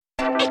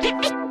You're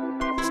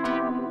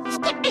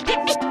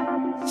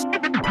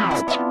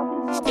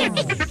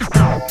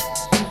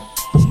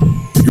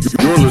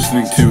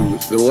listening to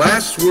The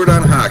Last Word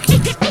on Hockey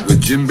with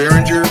Jim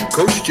Behringer,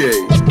 Coach Jay,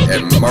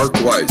 and Mark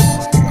Weiss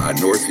on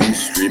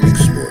Northeast Streaming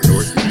Sports.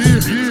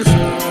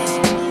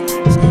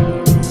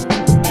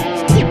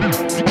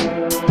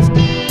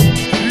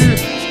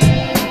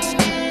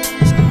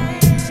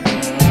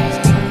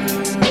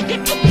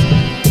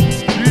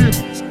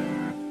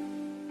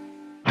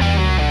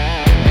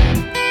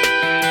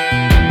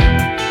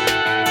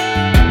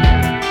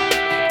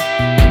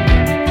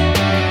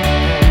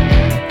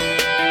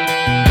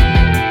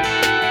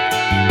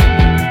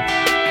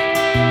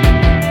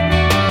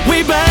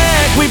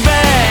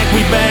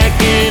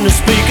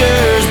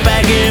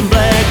 Back in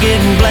black,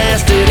 getting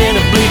blasted in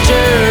the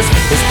bleachers.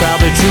 It's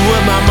probably true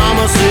what my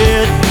mama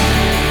said.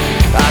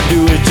 I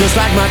do it just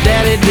like my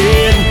daddy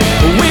did.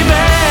 We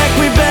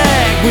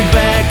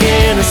back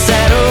in the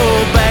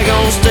saddle. Back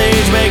on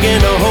stage, making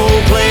the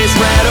whole place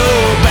rattle.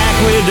 Back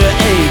with the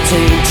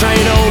A-team,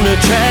 train on the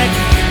track.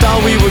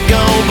 Thought we were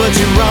gone, but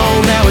you're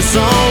wrong. Now it's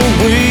on.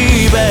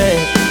 We back.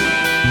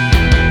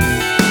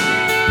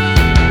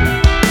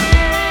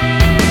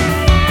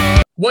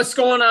 What's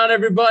going on,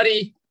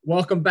 everybody?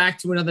 Welcome back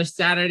to another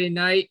Saturday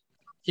night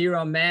here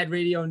on Mad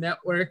Radio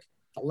Network.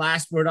 The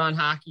Last Word on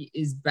Hockey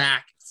is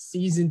back.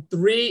 Season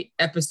 3,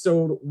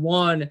 Episode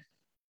 1.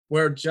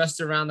 We're just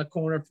around the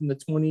corner from the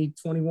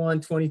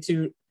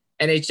 2021-22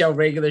 NHL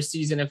regular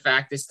season. In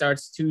fact, it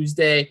starts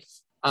Tuesday.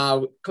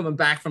 Coming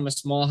back from a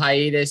small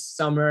hiatus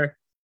summer.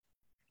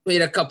 We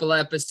had a couple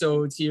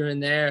episodes here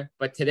and there,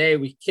 but today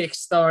we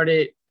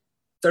kickstarted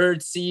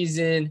third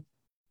season,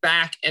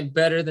 back and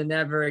better than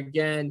ever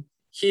again.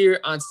 Here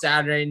on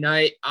Saturday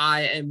night,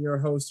 I am your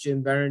host,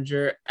 Jim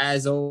Behringer,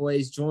 as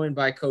always, joined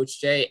by Coach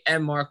Jay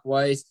and Mark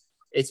Weiss.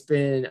 It's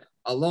been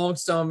a long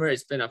summer.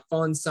 It's been a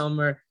fun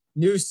summer.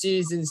 New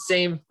season,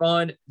 same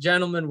fun.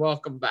 Gentlemen,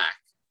 welcome back.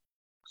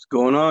 What's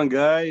going on,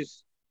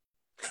 guys?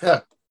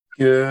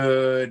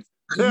 Good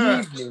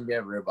evening,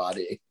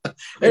 everybody.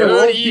 Hey, we're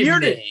all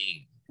bearded.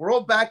 We're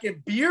all back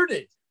and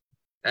bearded.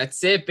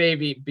 That's it,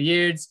 baby.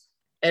 Beards,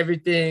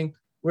 everything.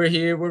 We're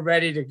here. We're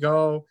ready to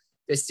go.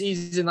 The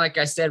season, like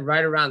I said,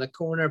 right around the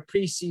corner.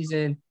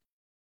 Preseason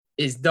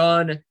is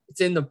done. It's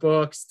in the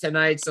books.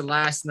 Tonight's the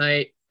last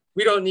night.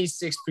 We don't need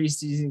 6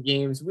 preseason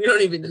games. We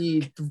don't even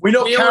need. We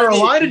know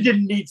Carolina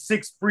didn't need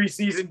 6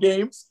 preseason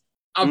games.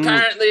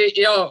 Apparently,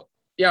 yo,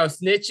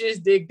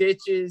 snitches, dig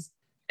ditches,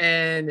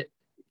 and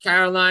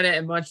Carolina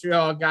and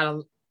Montreal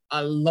got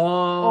a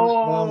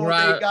long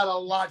ride. They got a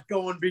lot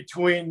going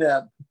between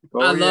them.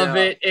 I love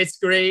it. It's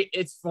great.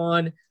 It's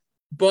fun.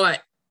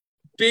 But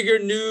bigger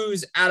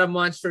news out of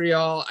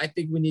Montreal. I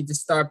think we need to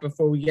start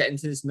before we get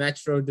into this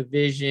Metro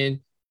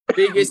division.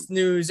 Biggest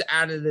news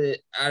out of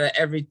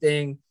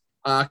everything.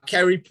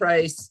 Carey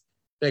Price,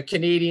 the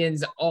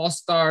Canadiens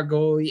all-star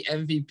goalie,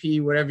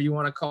 MVP, whatever you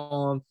want to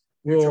call him,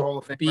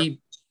 will be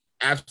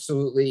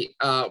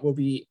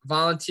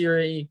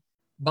voluntarily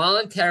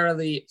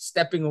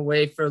stepping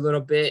away for a little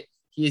bit.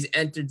 He has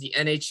entered the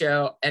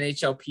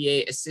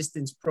NHLPA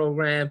assistance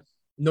program.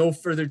 No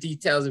further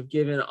details have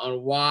given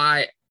on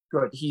why.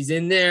 Good. He's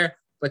in there,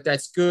 but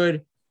that's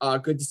good.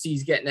 Good to see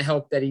he's getting the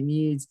help that he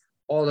needs.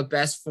 All the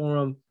best for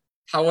him.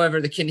 However,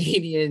 the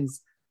Canadiens,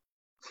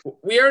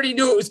 we already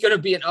knew it was going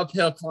to be an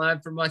uphill climb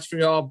for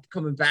Montreal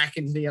coming back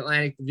into the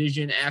Atlantic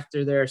Division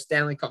after their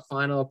Stanley Cup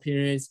final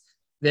appearance,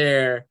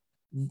 their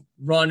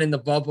run in the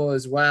bubble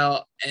as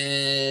well.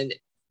 And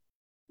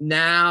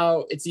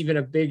now it's even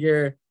a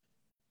bigger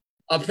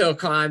uphill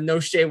climb. No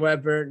Shea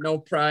Weber, no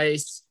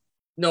Price,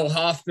 no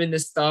Hoffman to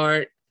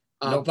start.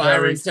 No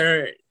Byron's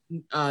hurt.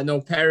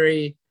 No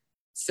Perry.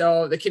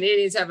 So the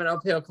Canadiens have an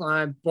uphill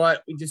climb,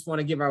 but we just want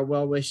to give our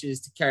well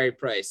wishes to Carey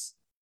Price.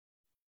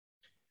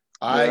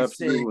 I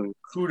say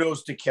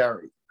kudos to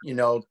Carey.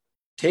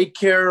 Take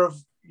care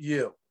of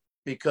you,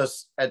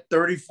 because at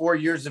 34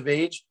 years of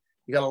age,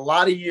 you got a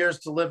lot of years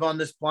to live on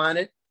this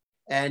planet,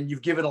 and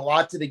you've given a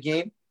lot to the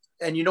game.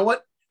 And you know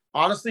what?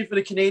 Honestly, for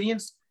the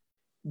Canadiens,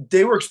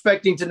 they were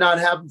expecting to not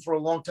have him for a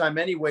long time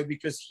anyway,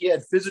 because he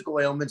had physical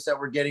ailments that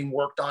were getting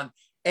worked on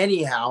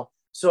anyhow.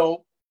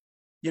 So,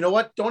 you know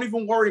what? Don't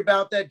even worry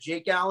about that.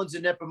 Jake Allen's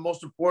in it, but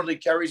most importantly,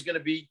 Carey's going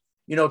to be,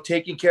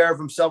 taking care of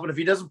himself. And if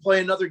he doesn't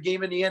play another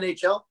game in the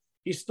NHL,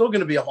 he's still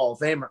going to be a Hall of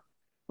Famer.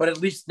 But at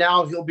least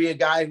now he'll be a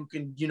guy who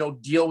can,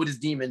 deal with his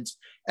demons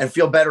and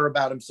feel better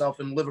about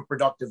himself and live a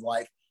productive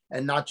life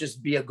and not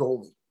just be a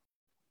goalie.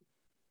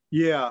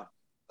 Yeah.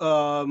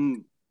 God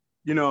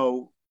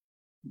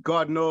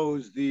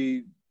knows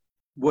any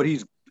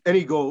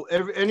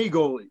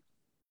goalie.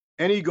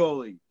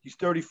 He's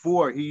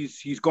 34.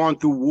 He's gone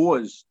through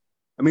wars.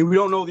 I mean, we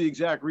don't know the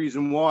exact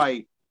reason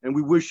why, and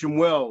we wish him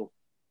well.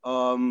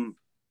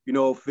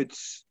 If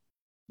it's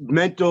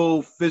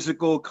mental,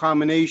 physical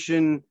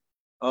combination,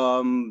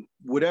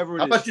 whatever.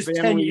 How about just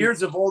 10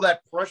 years of all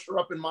that pressure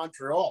up in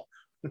Montreal?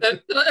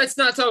 Let's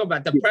not talk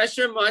about the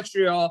pressure in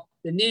Montreal,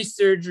 the knee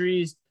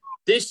surgeries,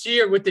 this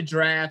year with the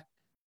draft,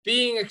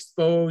 being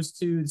exposed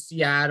to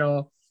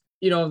Seattle,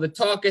 the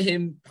talk of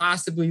him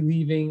possibly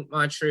leaving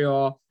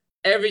Montreal,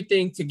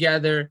 everything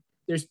together,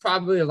 there's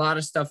probably a lot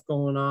of stuff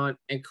going on.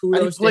 And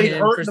kudos to him. He played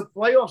hurt in the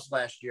playoffs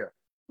last year.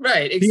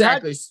 Right,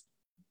 exactly.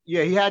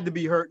 He had to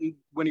be hurt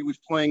when he was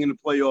playing in the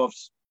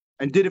playoffs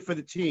and did it for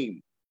the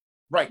team.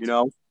 Right.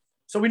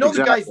 So we know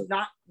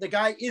the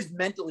guy is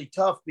mentally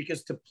tough,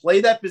 because to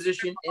play that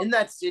position in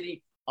that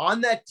city,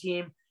 on that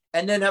team,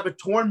 and then have a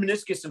torn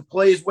meniscus and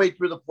play his way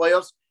through the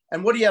playoffs.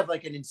 And what do you have,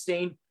 like an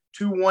insane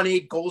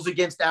 218 goals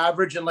against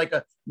average and like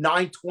a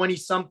 920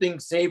 something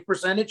save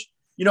percentage?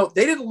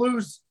 They didn't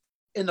lose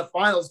in the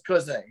finals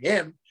because of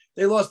him.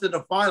 They lost in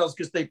the finals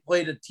because they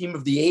played a team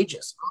of the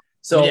ages.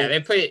 So yeah, they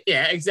played.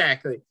 Yeah,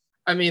 exactly.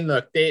 I mean,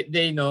 look,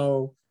 they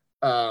know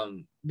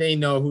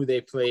who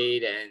they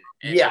played and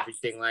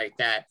everything like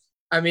that.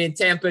 I mean,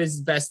 Tampa is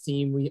the best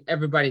team.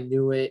 Everybody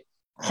knew it.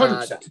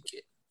 100%.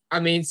 I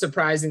mean,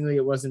 surprisingly,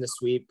 it wasn't a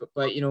sweep,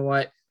 but you know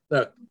what?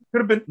 Look,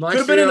 could have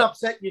been an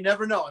upset. You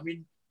never know. I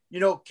mean,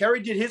 Kerry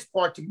did his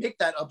part to make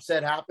that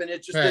upset happen.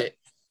 It's just that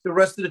the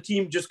rest of the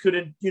team just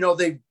couldn't.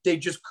 They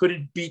just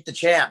couldn't beat the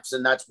champs,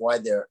 and that's why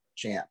they're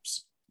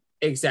champs.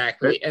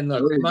 Exactly. And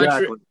look,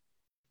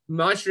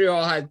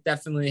 Montreal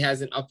definitely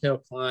has an uphill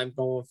climb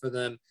going for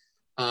them.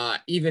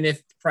 Even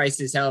if Price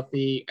is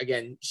healthy,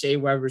 again, Shea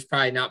Weber's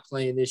probably not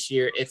playing this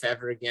year, if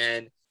ever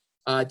again.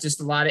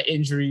 Just a lot of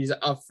injuries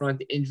up front,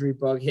 the injury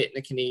bug hitting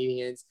the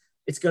Canadians.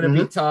 It's going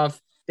to be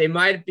tough. They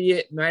might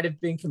have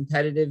been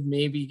competitive,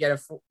 maybe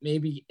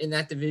maybe in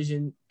that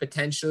division,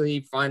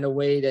 potentially find a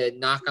way to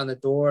knock on the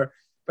door.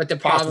 But the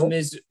problem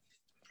is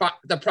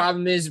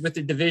with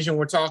the division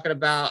we're talking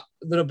about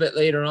a little bit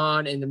later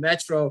on in the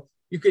Metro,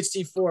 you could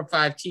see 4 or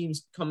 5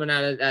 teams coming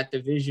out of that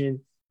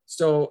division.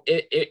 So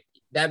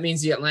that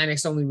means the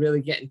Atlantic's only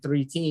really getting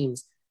 3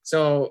 teams.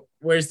 So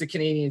where's the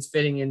Canadians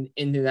fitting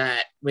into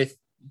that with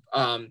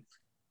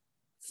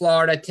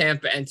Florida,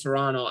 Tampa, and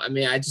Toronto? I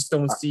mean, I just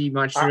don't see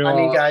Montreal. I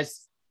mean,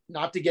 guys,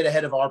 not to get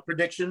ahead of our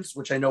predictions,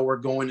 which I know we're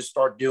going to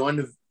start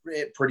doing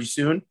pretty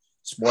soon.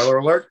 Spoiler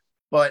alert.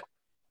 But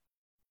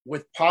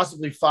with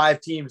possibly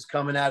 5 teams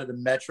coming out of the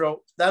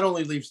Metro, that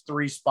only leaves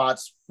 3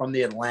 spots from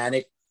the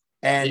Atlantic.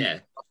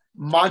 And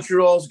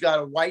Montreal's got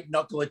to white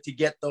knuckle it to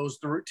get those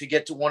through, to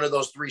get to one of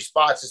those 3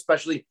 spots,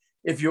 especially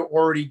if you're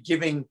already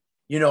giving,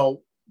 2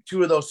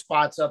 of those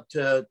spots up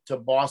to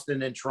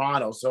Boston and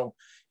Toronto. So,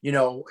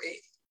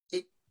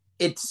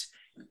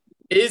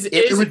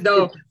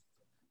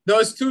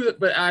 those 2,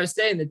 but I was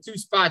saying the 2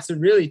 spots are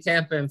really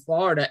Tampa and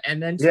Florida,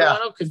 and then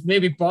Toronto, because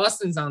maybe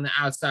Boston's on the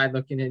outside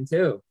looking in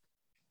too.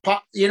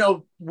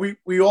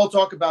 We all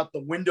talk about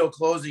the window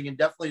closing, and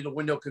definitely the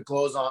window could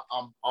close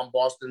on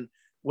Boston.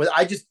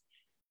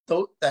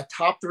 That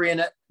top 3,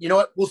 and you know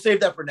what? We'll save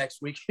that for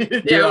next week.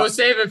 We'll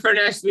save it for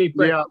next week.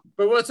 But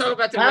we'll talk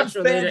about the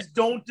Metro later. Fans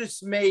don't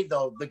dismay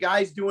though. The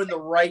guy's doing the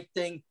right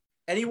thing.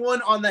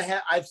 Anyone on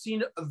the I've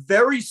seen a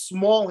very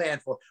small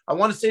handful. I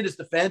want to say this: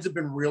 the fans have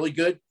been really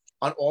good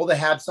on all the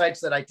Habs sites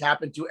that I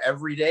tap into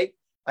every day.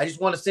 I just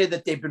want to say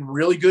that they've been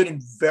really good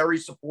and very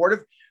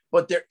supportive.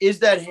 But there is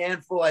that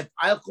handful.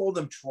 I'll call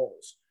them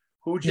trolls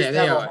who just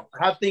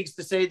have things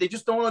to say. They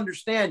just don't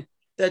understand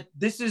that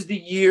this is the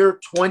year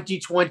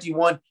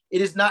 2021.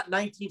 It is not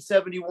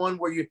 1971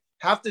 where you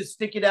have to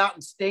stick it out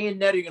and stay in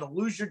net. You're going to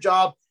lose your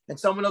job and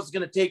someone else is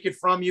going to take it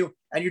from you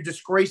and you're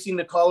disgracing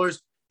the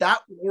colors. That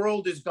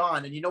world is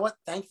gone. And you know what?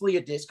 Thankfully,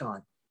 it is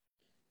gone.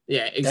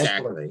 Yeah,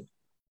 exactly.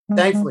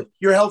 Thankfully,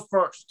 your health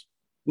first.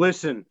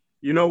 Listen,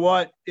 you know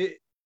what?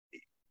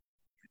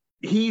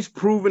 He's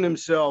proven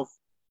himself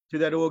to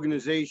that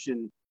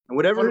organization. And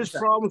whatever 100%. His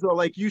problems are,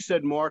 like you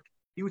said, Mark,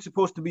 he was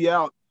supposed to be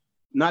out,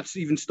 not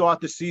even start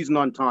the season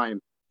on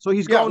time. So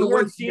he's going to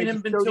work. Seeing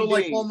him until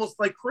almost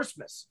like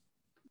Christmas.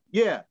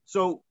 Yeah.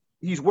 So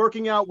he's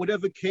working out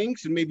whatever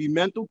kinks and maybe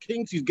mental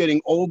kinks. He's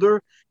getting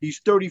older. He's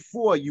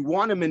 34. You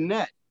want him in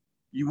net.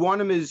 You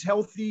want him as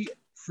healthy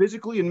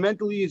physically and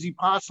mentally as he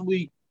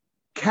possibly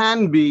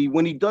can be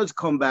when he does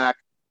come back.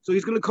 So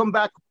he's going to come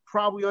back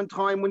probably on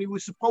time when he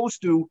was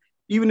supposed to,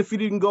 even if he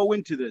didn't go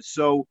into this.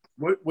 So,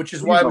 which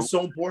is why it was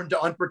so important to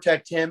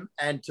unprotect him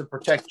and to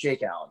protect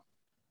Jake Allen.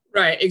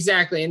 Right,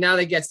 exactly. And now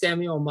they get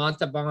Samuel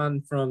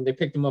Montalban they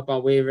picked him up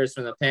on waivers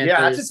from the Panthers.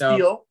 Yeah, that's a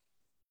steal.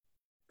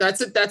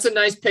 That's a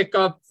nice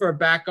pickup for a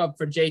backup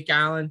for Jake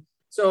Allen.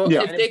 So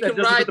if they can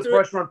ride through the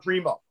pressure on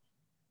Primo.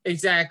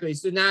 Exactly.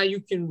 So now you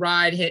can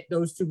hit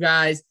those 2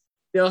 guys.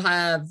 They'll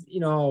have,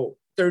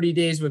 30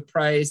 days with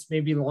Price,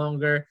 maybe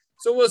longer.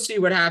 So we'll see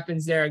what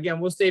happens there.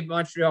 Again, we'll save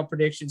Montreal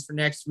predictions for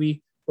next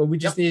week, but we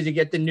just needed to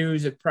get the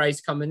news of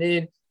Price coming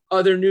in.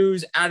 Other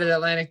news out of the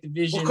Atlantic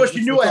Division. Of course,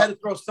 you knew I had to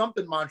throw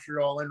something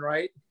Montreal in,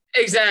 right?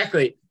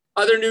 Exactly.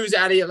 Other news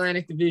out of the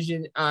Atlantic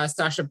Division,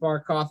 Sasha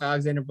Barkov,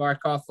 Alexander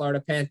Barkov,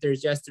 Florida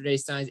Panthers yesterday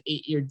signs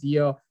 8-year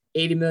deal,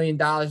 $80 million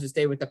to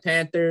stay with the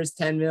Panthers,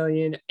 $10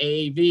 million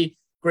AAV.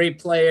 Great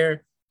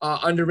player,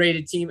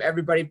 underrated team.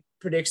 Everybody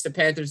predicts the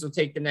Panthers will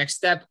take the next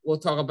step. We'll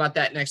talk about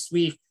that next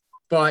week.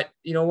 But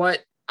you know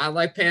what? I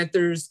like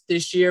Panthers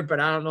this year, but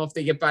I don't know if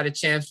they get by the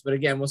champs. But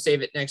again, we'll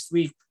save it next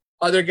week.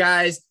 Other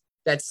guys,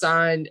 that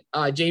signed,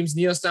 James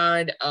Neal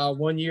signed a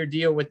 1-year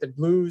deal with the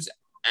Blues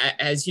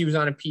as he was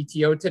on a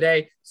PTO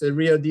today. So the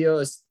real deal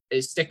is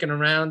sticking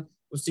around.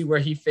 We'll see where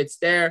he fits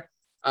there.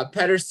 Elias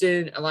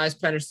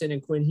Pettersson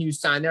and Quinn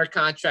Hughes signed their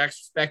contracts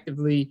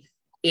respectively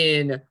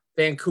in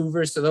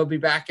Vancouver. So they'll be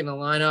back in the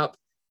lineup.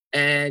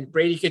 And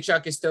Brady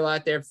Tkachuk is still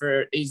out there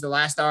he's the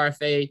last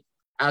RFA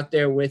out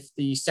there with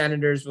the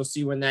Senators. We'll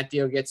see when that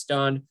deal gets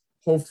done.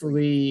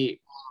 Hopefully,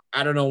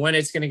 I don't know when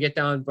it's going to get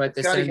done, but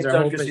the Sens are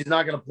hoping. He's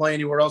not going to play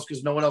anywhere else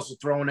because no one else is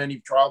throwing any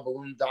trial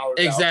balloon dollars.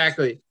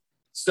 Exactly. Out.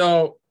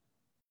 So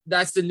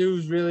that's the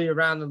news really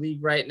around the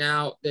league right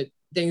now, that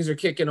things are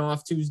kicking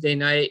off Tuesday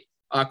night.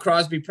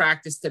 Crosby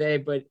practiced today,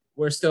 but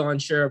we're still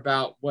unsure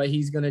about what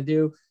he's going to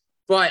do.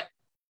 But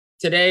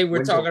today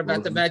we're talking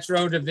about the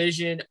Metro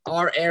Division,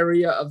 our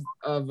area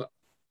of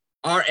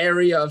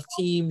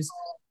teams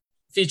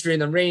featuring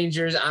the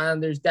Rangers,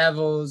 Islanders,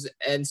 Devils,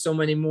 and so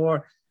many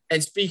more.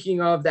 And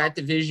speaking of that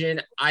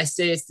division, I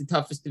say it's the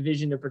toughest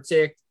division to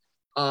predict.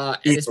 And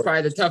it's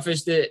probably the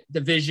toughest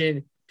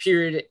division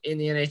period in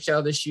the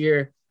NHL this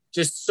year.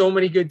 Just so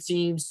many good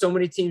teams, so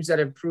many teams that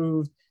have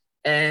improved.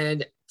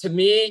 And to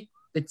me,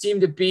 the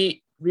team to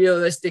beat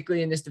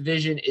realistically in this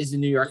division is the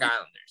New York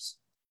Islanders.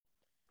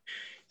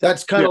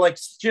 That's kind of like,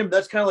 Jim,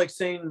 that's kind of like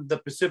saying the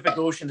Pacific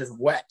Ocean is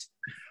wet.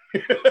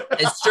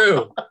 It's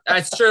true.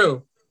 That's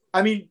true.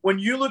 I mean, when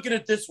you look at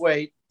it this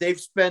way, they've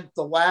spent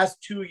the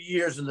last 2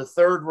 years in the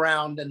third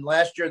round, and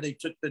last year they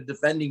took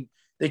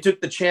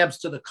the champs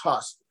to the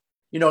cusp.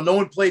 You know, no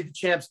one played the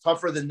champs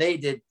tougher than they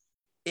did.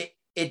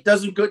 It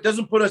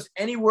doesn't put us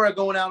anywhere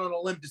going out on a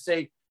limb to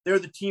say they're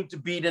the team to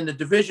beat in the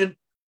division.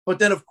 But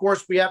then, of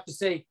course, we have to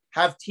say,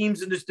 have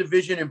teams in this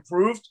division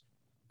improved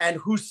and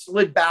who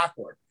slid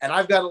backward? And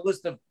I've got a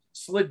list of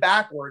slid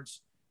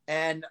backwards.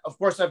 And, of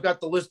course, I've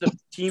got the list of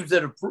teams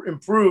that have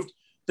improved.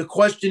 The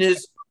question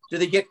is, do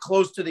they get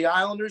close to the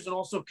Islanders? And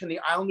also, can the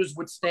Islanders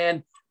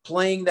withstand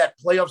playing that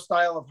playoff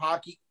style of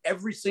hockey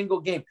every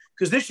single game?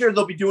 Because this year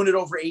they'll be doing it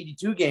over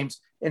 82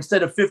 games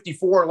instead of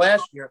 54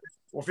 last year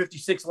or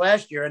 56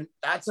 last year. And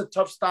that's a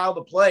tough style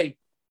to play,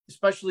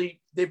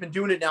 especially they've been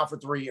doing it now for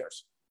 3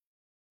 years.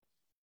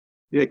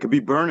 Yeah, it could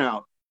be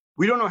burnout.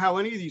 We don't know how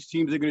any of these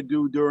teams are going to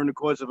do during the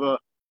course of a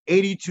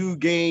 82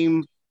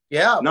 game.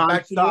 Yeah,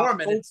 back to norm.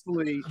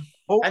 Hopefully,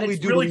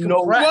 it's really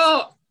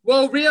compressed.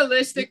 Well,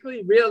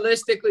 realistically,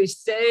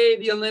 say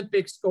the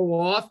Olympics go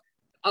off.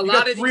 You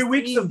got 3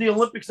 weeks of the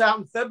Olympics out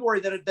in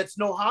February that's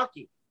no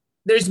hockey.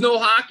 There's no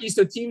hockey,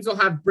 so teams will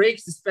have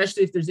breaks,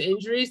 especially if there's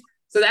injuries.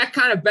 So that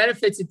kind of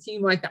benefits a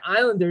team like the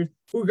Islanders,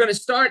 who are going to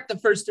start the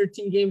first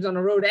 13 games on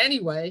the road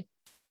anyway,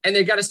 and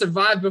they got to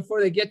survive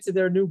before they get to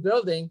their new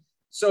building.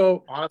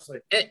 So honestly,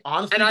 and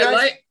guys, I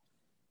like.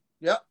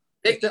 Yep.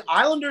 If the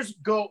Islanders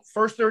go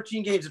first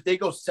 13 games, if they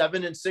go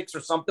 7-6 or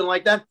something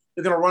like that,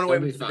 they're going to run away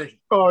with the division.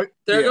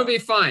 They're going to be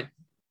fine.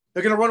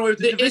 They're going to run away with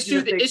the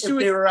division if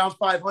they were around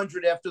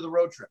 500 after the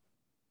road trip.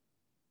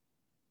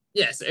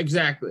 Yes,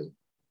 exactly.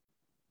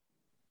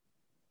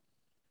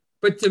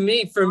 But for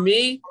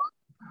me,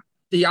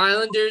 the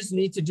Islanders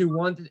need to do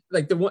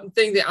the one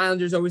thing the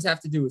Islanders always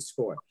have to do is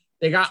score.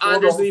 They got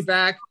Anders Lee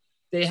back.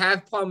 They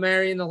have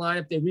Palmieri in the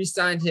lineup. They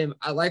re-signed him.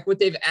 I like what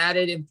they've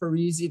added in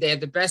Parise. They have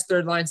the best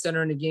third-line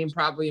center in the game,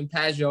 probably in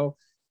Pajot.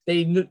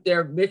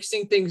 They're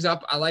mixing things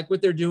up. I like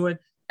what they're doing.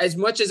 As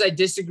much as I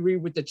disagree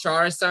with the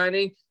Chara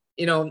signing,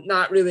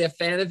 not really a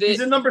fan of it. He's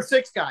a number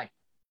 6 guy.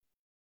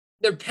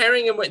 They're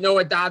pairing him with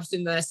Noah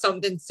Dobson. That's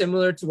something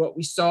similar to what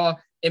we saw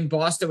in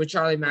Boston with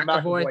Charlie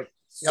McAvoy.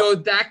 So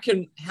that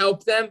can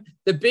help them.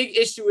 The big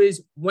issue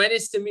is, when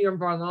is Semyon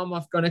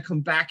Varlamov going to come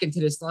back into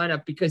this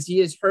lineup, because he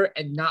is hurt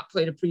and not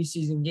played a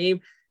preseason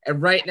game.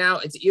 And right now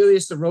it's Ilya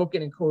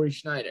Sorokin and Corey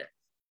Schneider.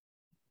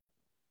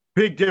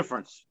 Big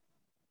difference.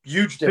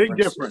 Huge difference.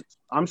 Big difference.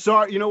 I'm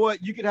sorry. You know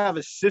what? You could have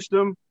a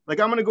system.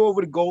 Like, I'm going to go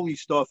over the goalie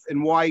stuff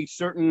and why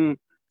certain,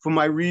 for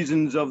my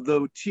reasons of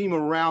the team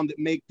around that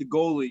make the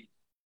goalie.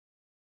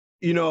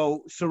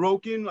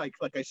 Sorokin, like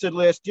I said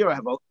last year,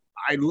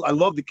 I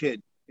love the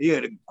kid. He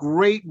had a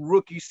great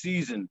rookie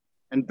season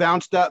and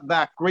bounced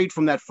back great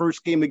from that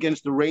first game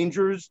against the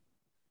Rangers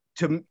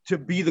to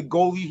be the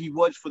goalie he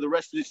was for the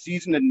rest of the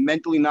season and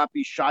mentally not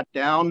be shot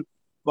down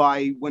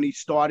by when he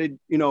started,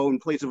 in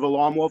place of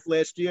Varlamov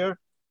last year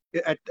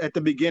at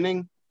the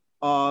beginning.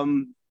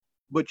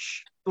 But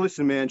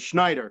listen, man,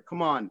 Schneider,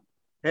 come on.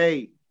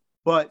 Hey,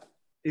 but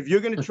if you're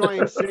going to try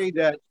and say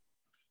that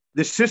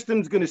the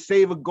system's going to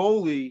save a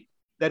goalie,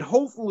 that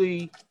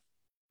hopefully –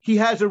 he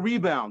has a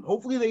rebound.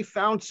 Hopefully they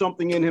found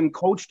something in him,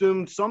 coached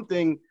him,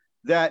 something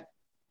that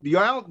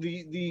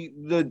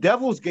the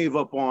Devils gave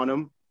up on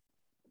him,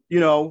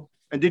 and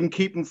didn't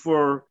keep him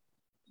for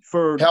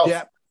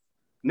depth.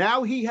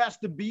 Now he has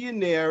to be in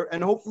there,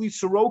 and hopefully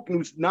Sorokin,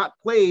 who's not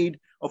played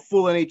a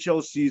full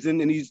NHL season,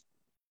 and he's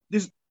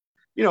just,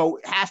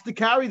 has to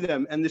carry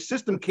them. And the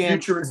system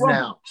can't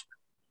crumble.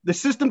 The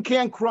system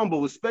can't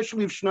crumble,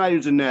 especially if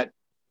Schneider's in net,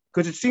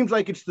 because it seems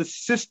like it's the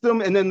system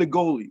and then the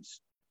goalies.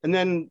 And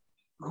then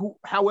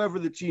however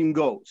the team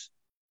goes.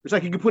 It's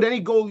like you can put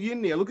any goalie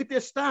in there. Look at their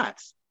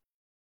stats.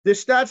 The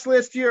stats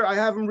last year, I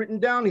have them written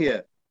down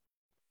here,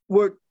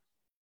 were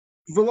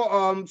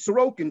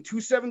Sorokin,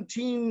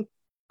 217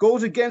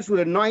 goals against with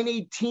a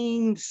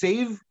 918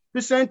 save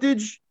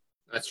percentage.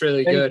 That's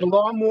really good.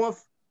 Varlamov,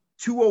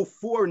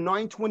 204,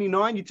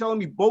 929. You're telling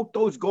me both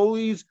those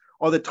goalies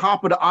are the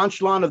top of the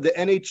echelon of the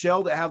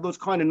NHL that have those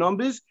kind of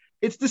numbers?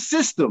 It's the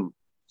system.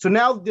 So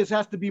now this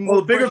has to be more.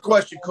 Well, the bigger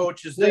question,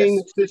 Coach, is playing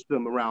this. The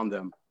system around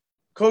them.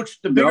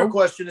 Coach, the bigger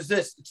question is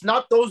this. It's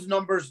not those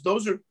numbers.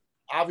 Those are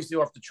obviously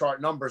off the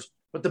chart numbers.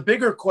 But the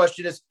bigger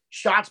question is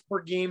shots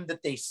per game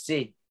that they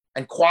see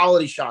and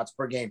quality shots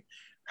per game.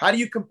 How do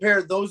you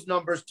compare those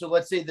numbers to,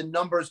 let's say, the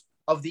numbers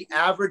of the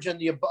average and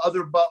the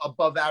other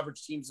above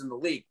average teams in the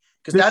league?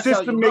 Because that's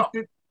how you know.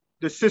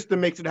 The system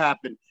makes it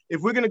happen.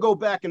 If we're going to go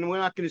back and we're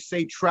not going to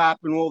say trap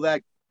and all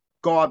that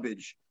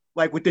garbage,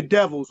 like with the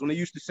Devils when they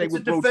used to say it's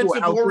with a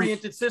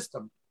defensive-oriented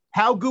system.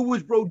 How good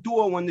was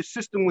Brodeur when the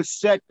system was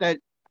set that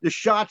the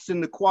shots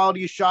and the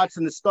quality of shots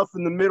and the stuff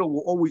in the middle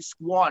were always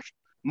squashed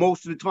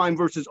most of the time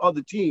versus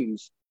other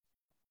teams?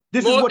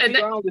 This is what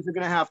the Islanders are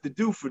going to have to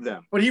do for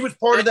them. But he was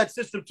part of that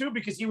system too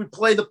because he would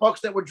play the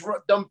pucks that were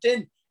dumped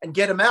in and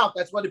get them out.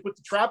 That's why they put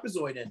the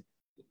trapezoid in.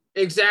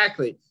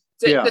 Exactly.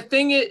 So yeah. The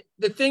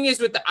thing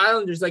is with the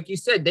Islanders, like you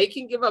said, they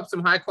can give up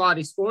some high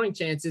quality scoring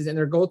chances, and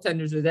their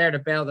goaltenders are there to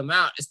bail them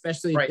out,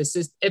 especially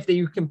if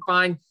you can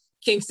find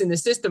kinks in the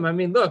system. I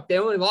mean, look, they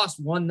only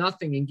lost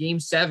 1-0 in Game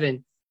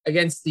 7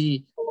 against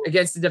the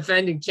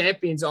defending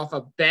champions off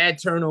a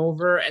bad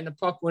turnover, and the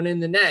puck went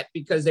in the net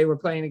because they were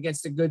playing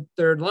against a good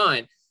third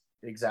line.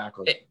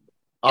 Exactly.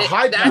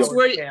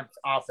 High-powered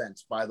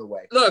offense, by the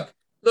way. Look.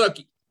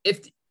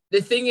 If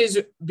the thing is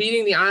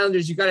beating the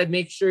Islanders, you got to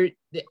make sure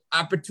the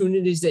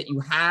opportunities that you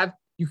have,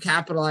 you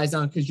capitalize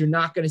on, because you're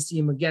not going to see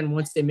them again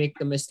once they make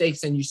the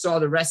mistakes. And you saw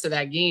the rest of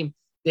that game,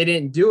 they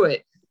didn't do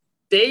it.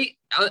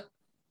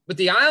 But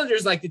the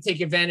Islanders like to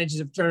take advantages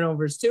of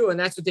turnovers too, and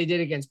that's what they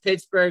did against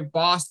Pittsburgh,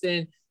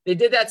 Boston. They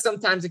did that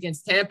sometimes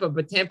against Tampa,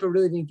 but Tampa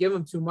really didn't give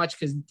them too much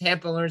because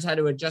Tampa learns how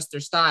to adjust their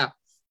style.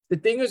 The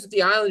thing is with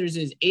the Islanders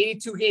is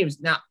 82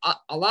 games. Now,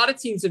 a lot of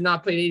teams have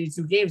not played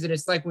 82 games, and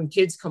it's like when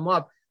kids come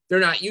up, they're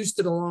not used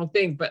to the long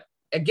thing. But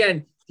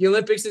again, the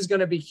Olympics is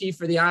going to be key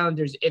for the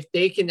Islanders. If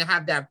they can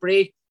have that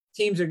break,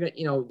 teams are going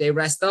to, they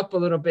rest up a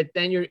little bit,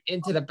 then you're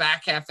into the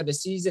back half of the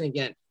season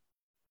again.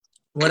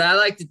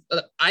 I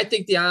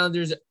think the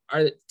Islanders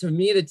are, to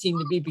me, the team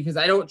to beat because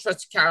I don't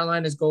trust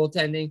Carolina's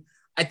goaltending.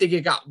 I think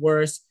it got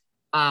worse.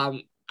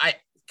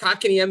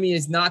 Kotkaniemi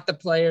is not the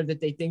player that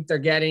they think they're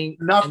getting.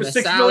 Not for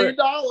 $6 million.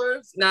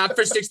 Not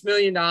for $6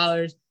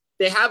 million.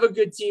 They have a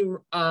good team.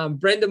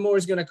 Brendan Moore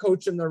is going to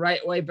coach them the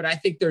right way, but I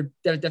think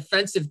their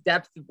defensive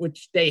depth,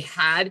 which they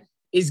had,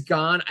 is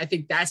gone. I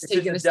think that's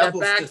taking a step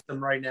back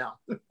system right now.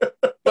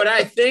 But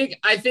I think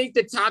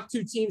the top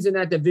two teams in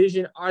that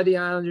division are the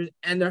Islanders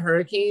and the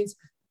Hurricanes.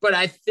 But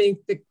I think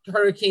the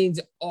Hurricanes'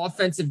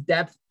 offensive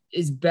depth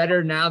is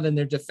better now than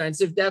their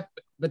defensive depth,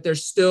 but they're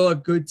still a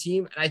good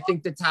team. And I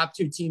think the top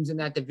two teams in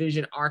that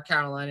division are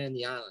Carolina and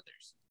the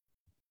Islanders.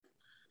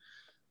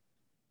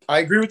 I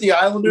agree with the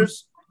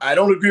Islanders. I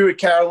don't agree with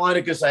Carolina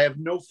because I have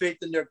no faith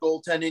in their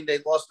goaltending. They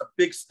lost a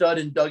big stud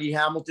in Dougie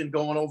Hamilton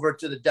going over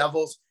to the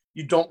Devils.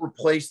 You don't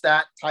replace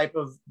that type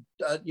of,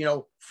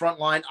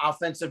 frontline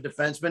offensive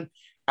defenseman.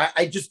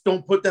 I just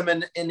don't put them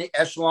in the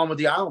echelon with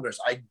the Islanders.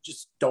 I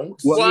just don't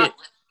see it.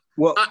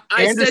 Well,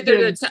 I said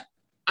they're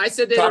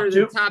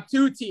the top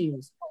two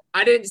teams.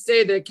 I didn't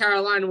say that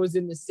Carolina was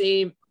in the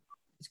same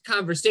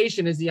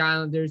conversation as the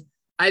Islanders.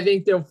 I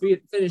think they'll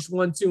finish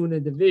 1-2 in the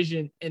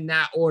division in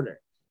that order.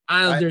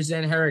 Islanders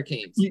and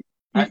Hurricanes.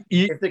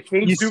 If the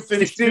Canes do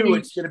finish 2,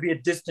 it's going to be a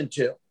distant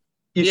 2.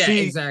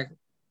 Exactly.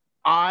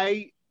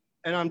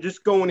 I'm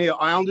just going here.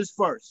 Islanders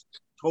first.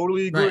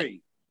 Totally agree.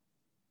 Right.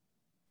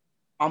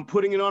 I'm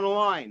putting it on the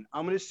line.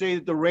 I'm going to say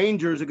that the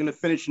Rangers are going to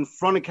finish in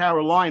front of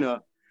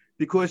Carolina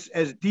because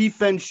as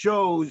defense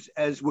shows,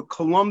 as what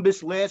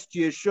Columbus last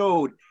year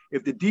showed,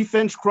 if the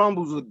defense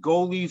crumbles, the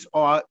goalies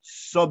are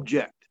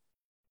subject.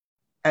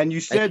 And you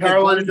said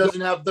Carolina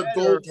doesn't have the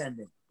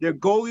goaltending. Their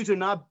goalies are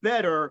not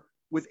better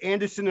with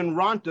Anderson and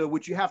Ronta,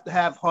 which you have to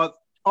have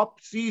up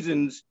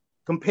seasons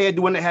compared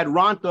to when they had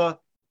Ronta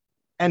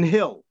and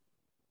Hill.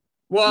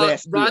 Well,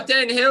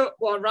 Ronta and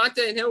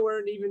Hill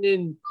weren't even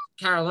in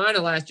Carolina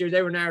last year.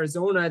 They were in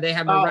Arizona. They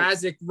had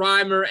Mrazek,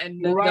 Reimer,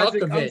 and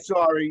Nedeljkovic. I'm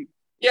sorry.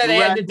 Yeah, they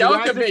had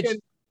Nedeljkovic.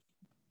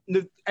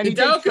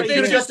 Nedeljkovic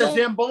is just a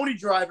Zamboni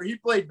driver. He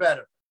played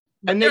better.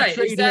 And they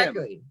traded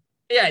him.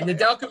 Yeah,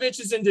 Nedeljkovic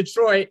is in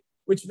Detroit,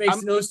 which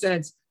makes no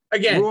sense.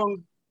 Again,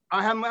 wrong.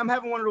 I'm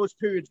having one of those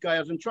periods,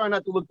 guys. I'm trying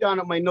not to look down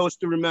at my notes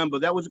to remember.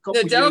 That was a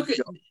couple years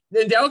ago.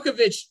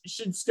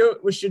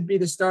 Nedeljkovic should be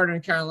the starter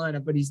in Carolina,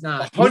 but he's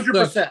not.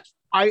 100%.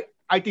 I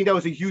think that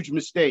was a huge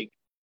mistake.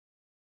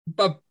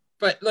 But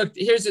look,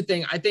 here's the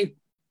thing. I think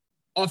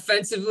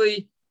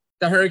offensively,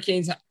 the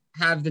Hurricanes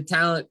have the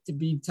talent to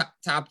be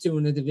top 2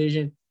 in the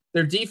division.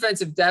 Their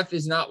defensive depth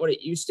is not what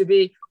it used to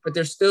be, but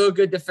they're still a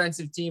good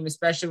defensive team,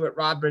 especially with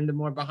Rob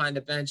Brindamore behind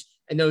the bench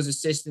and those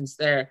assistants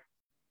there.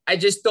 I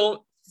just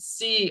don't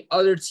see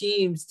other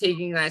teams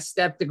taking that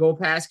step to go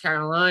past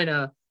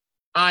Carolina.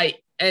 I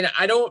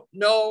don't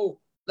know,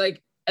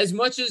 like, as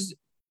much as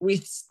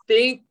we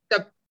think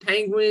the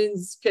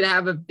Penguins could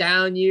have a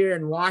down year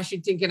and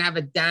Washington can have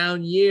a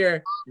down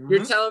year,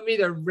 you're telling me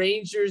the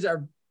Rangers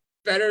are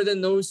better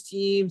than those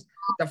teams.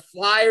 The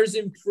Flyers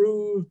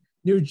improved.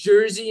 New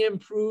Jersey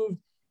improved.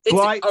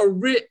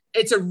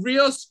 It's a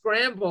real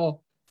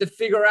scramble to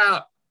figure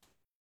out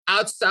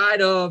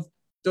outside of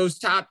those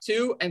top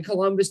two and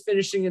Columbus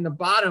finishing in the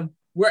bottom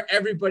where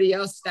everybody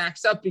else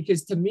stacks up.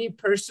 Because to me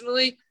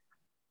personally,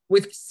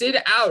 with Sid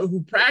out,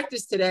 who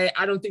practiced today,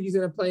 I don't think he's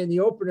going to play in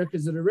the opener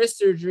because of the wrist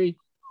surgery.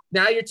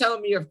 Now you're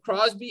telling me you have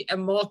Crosby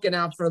and Malkin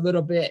out for a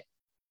little bit.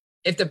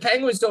 If the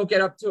Penguins don't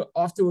get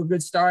off to a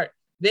good start,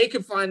 they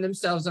could find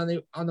themselves on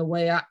the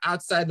way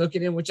outside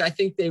looking in, which I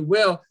think they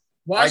will.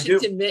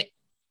 Washington,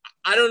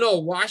 I don't know.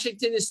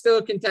 Washington is still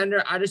a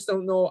contender. I just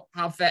don't know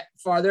how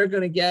far they're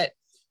going to get.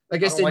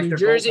 Like I said, New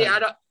Jersey,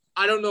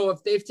 I don't know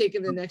if they've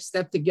taken the next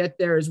step to get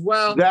there as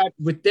well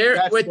with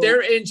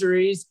their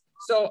injuries.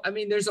 So, I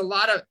mean, there's a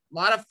lot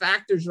of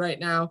factors right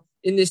now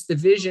in this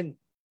division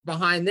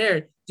behind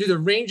there. Do the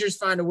Rangers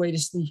find a way to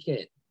sneak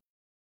in?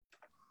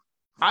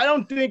 I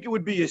don't think it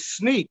would be a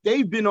sneak.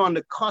 They've been on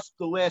the cusp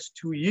the last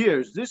 2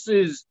 years. This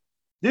is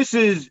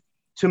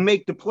to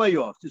make the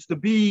playoffs. It's to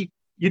be.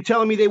 You're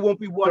telling me they won't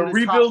be one. The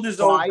rebuild is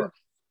over.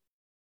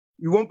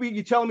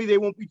 You're telling me they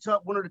won't be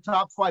one of the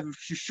top five. If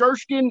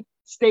Shesterkin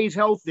stays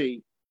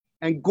healthy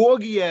and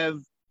Georgiev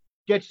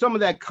gets some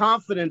of that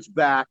confidence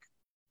back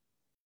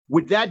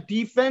with that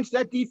defense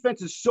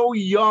is so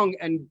young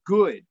and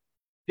good.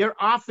 Their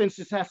offense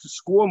just has to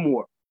score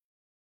more.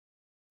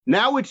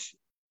 Now it's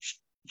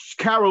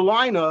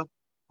Carolina,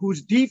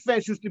 whose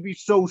defense used to be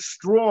so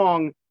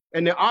strong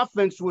and their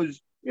offense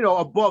was,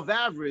 above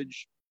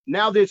average.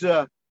 Now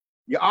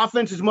your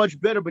offense is much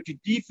better, but your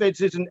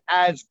defense isn't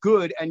as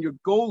good, and your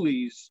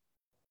goalies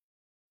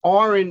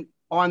aren't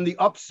on the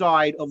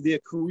upside of their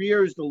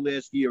careers the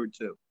last year or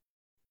two.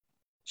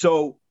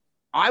 So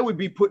I would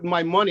be putting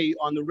my money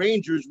on the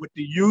Rangers with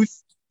the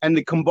youth and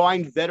the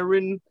combined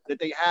veteran that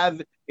they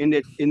have in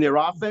their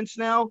offense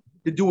now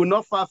to do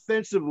enough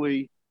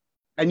offensively.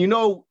 And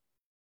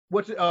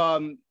what's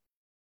the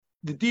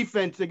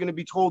defense, they're going to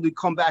be told to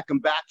come back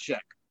and back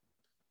check.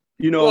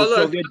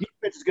 So their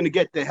defense is going to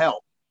get the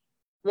help.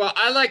 Well,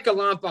 I like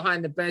Gallant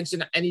behind the bench,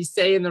 and he's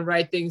saying the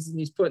right things, and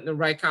he's putting the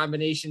right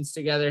combinations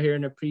together here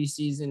in the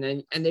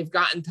preseason, and they've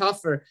gotten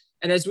tougher.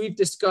 And as we've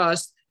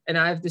discussed, and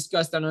I've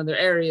discussed on other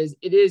areas,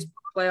 it is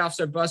playoffs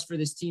or bust for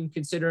this team,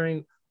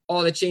 considering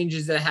all the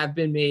changes that have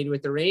been made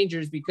with the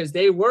Rangers, because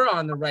they were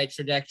on the right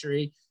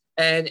trajectory.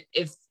 And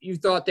if you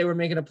thought they were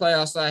making the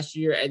playoffs last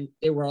year and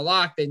they were a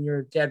lock, then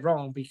you're dead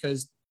wrong,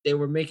 because they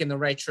were making the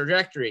right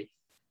trajectory.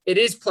 It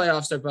is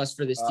playoffs or bust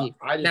for this team.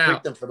 I didn't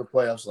pick them for the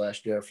playoffs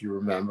last year, if you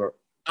remember.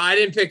 I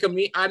didn't pick them.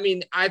 I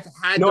mean, I've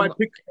had them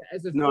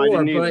as a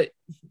four,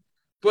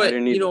 but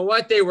you know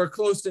what? They were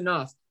close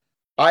enough.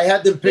 I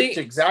had them picked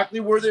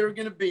exactly where they were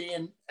going to be.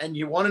 And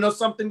you want to know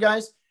something,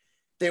 guys?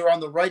 They were on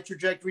the right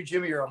trajectory.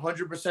 Jimmy, you're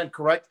 100%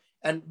 correct.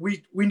 And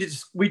we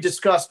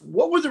discussed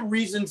what were the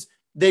reasons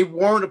they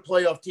weren't a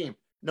playoff team.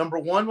 Number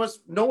one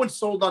was no one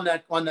sold on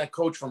that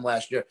coach from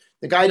last year.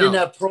 The guy didn't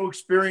have pro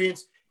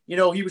experience.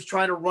 He was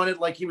trying to run it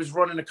like he was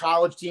running a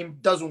college team.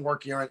 Doesn't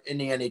work here in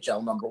the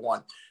NHL, number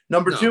one.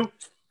 Number two,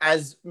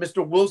 as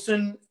Mr.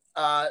 Wilson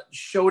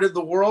showed it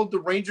the world, the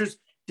Rangers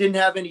didn't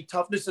have any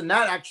toughness. And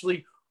that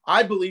actually,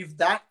 I believe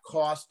that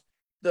cost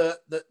the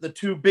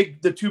two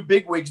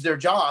big wigs their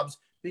jobs,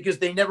 because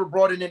they never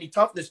brought in any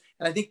toughness.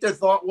 And I think their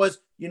thought was,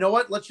 you know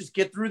what, let's just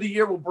get through the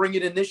year. We'll bring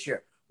it in this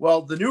year.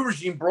 Well, the new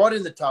regime brought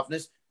in the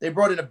toughness. They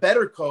brought in a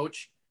better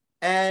coach.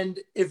 And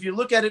if you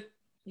look at it,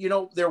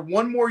 they're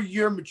one more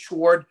year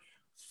matured.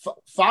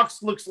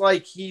 Fox looks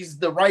like he's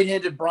the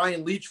right-handed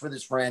Brian Leetch for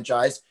this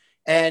franchise.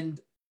 And,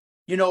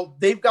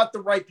 they've got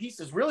the right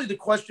pieces. Really, the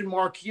question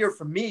mark here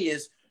for me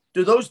is,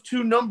 do those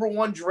two number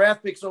one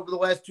draft picks over the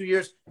last 2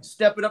 years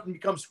step it up and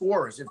become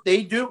scorers? If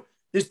they do,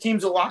 this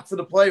team's a lock for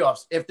the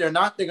playoffs. If they're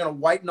not, they're going to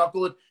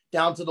white-knuckle it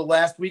down to the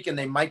last week, and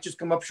they might just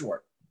come up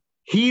short.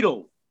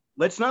 Hedl.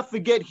 Let's not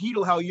forget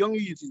Hedl, how young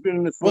he is. He's been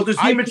in the Well, does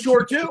he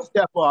mature too?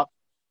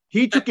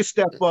 He took a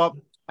step up,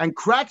 and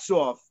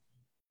Kravtsov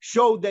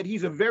showed that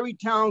he's a very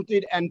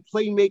talented and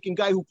playmaking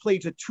guy who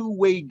plays a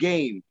two-way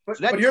game. But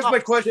here's my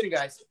question,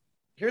 guys.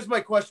 Here's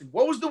my question.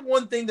 What was the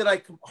one thing that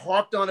I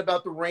harped on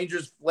about the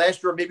Rangers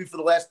last year, or maybe for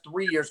the last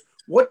 3 years?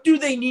 What do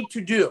they need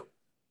to do?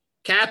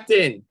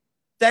 Captain.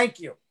 Thank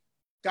you.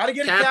 Got to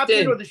get a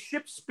captain or the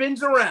ship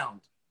spins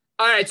around.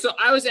 All right, so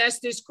I was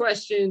asked this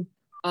question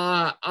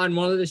on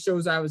one of the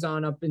shows I was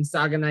on up in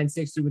Saga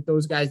 960 with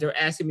those guys. They were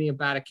asking me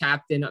about a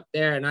captain up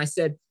there, and I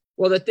said,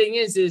 well, the thing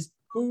is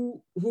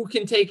who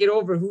can take it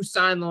over, who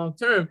signed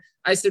long-term?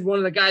 I said one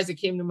of the guys that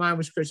came to mind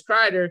was Chris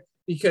Kreider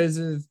because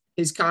of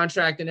his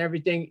contract and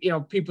everything.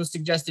 People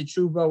suggested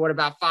Trouba. What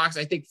about Fox?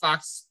 I think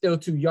Fox is still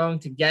too young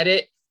to get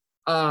it.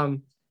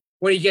 When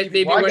he gets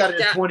maybe I got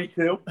it at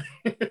 22.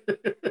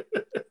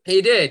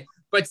 He did.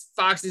 but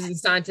Fox isn't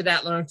signed to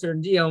that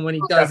long-term deal, and when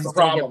he does, That's he's the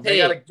going to problem.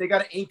 get paid. They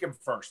got to ink him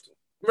first.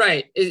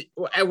 Right.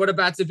 And what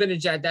about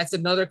Zibanejad? That's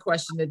another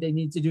question that they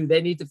need to do.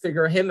 They need to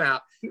figure him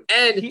out.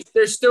 And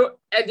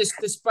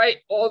despite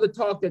all the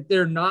talk that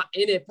they're not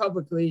in it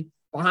publicly,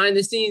 behind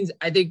the scenes,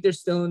 I think they're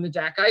still in the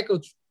Jack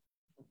Eichel,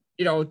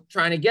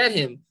 trying to get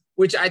him,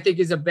 which I think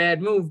is a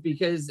bad move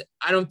because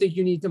I don't think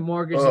you need to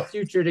mortgage the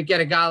future to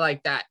get a guy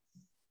like that.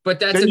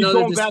 But that's then another.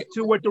 You're going back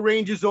to what the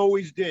Rangers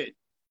always did.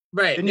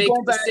 Right. And you're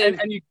going back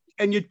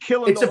and you're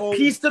killing it's a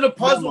piece to the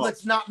puzzle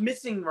that's not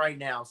missing right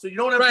now. So you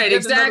don't have to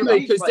exactly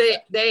because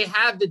they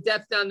have the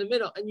depth down the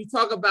middle. And you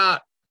talk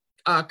about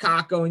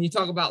Kakko and you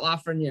talk about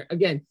Lafreniere.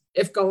 Again,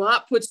 if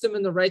Gallant puts them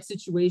in the right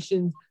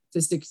situation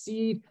to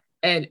succeed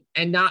and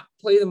not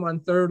play them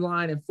on third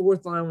line and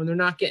fourth line when they're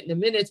not getting the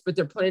minutes, but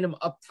they're playing them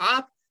up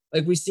top,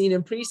 like we've seen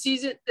in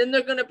preseason, then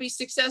they're going to be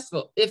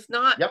successful. If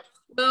not,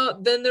 well,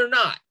 then they're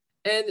not.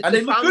 And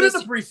they look good in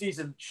the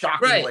preseason,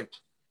 shockingly.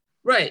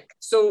 Right.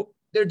 So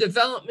their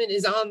development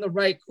is on the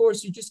right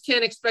course. You just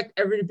can't expect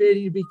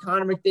everybody to be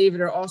Connor McDavid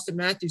or Austin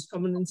Matthews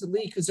coming into the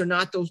league because they're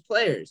not those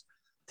players.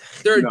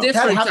 They're a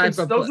different type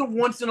of those are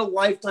once in a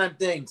lifetime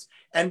things.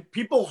 And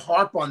people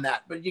harp on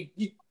that, but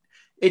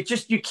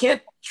you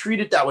can't treat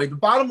it that way. The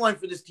bottom line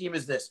for this team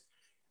is this.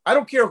 I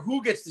don't care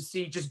who gets the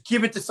C, just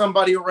give it to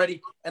somebody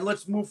already and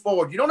let's move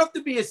forward. You don't have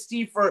to be a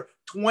C for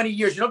 20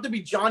 years. You don't have to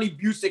be Johnny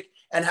Busick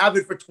and have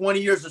it for 20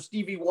 years or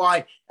Stevie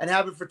Y and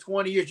have it for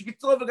 20 years. You can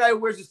still have a guy who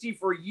wears a C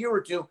for a year or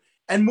two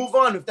and move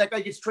on. If that guy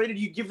gets traded,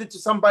 you give it to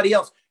somebody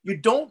else. You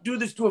don't do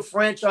this to a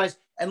franchise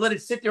and let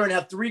it sit there and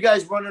have three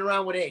guys running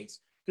around with A's.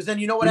 Because then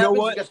you know what happens?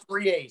 You got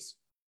 3 A's.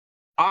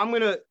 I'm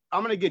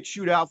gonna get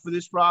chewed out for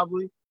this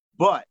probably,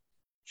 but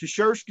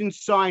Shesterkin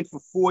signed for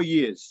 4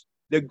 years.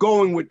 They're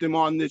going with them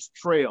on this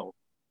trail.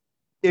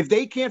 If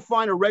they can't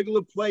find a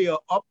regular player,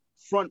 up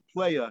front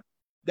player,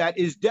 that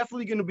is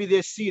definitely going to be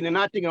their C, and they're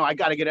not thinking, I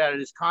got to get out of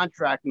this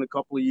contract in a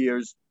couple of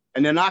years,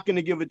 and they're not going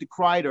to give it to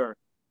Kreider.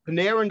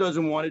 Panarin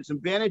doesn't want it.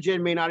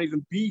 Zibanejad may not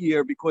even be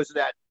here because of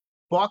that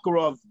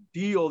Bakharov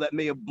deal that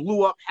may have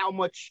blew up how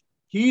much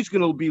he's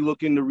going to be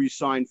looking to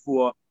re-sign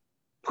for.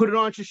 Put it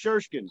on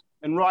Shesterkin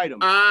and ride him.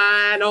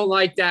 I don't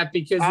like that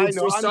because that's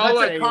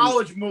a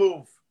college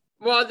move.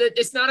 Well,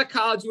 it's not a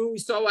college move. We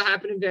saw what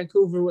happened in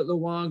Vancouver with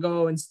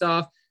Luongo and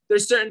stuff.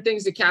 There's certain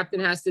things the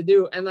captain has to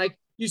do. And like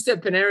you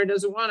said, Panarin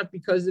doesn't want it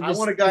because of I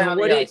want a guy on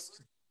the ice.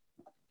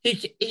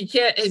 He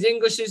can't, his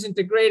English isn't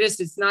the greatest.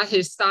 It's not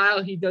his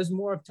style. He does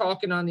more of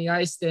talking on the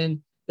ice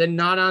than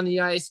not on the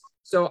ice.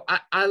 So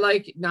I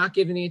like not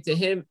giving it to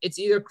him. It's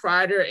either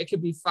Kreider, it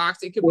could be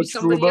Fox, it could be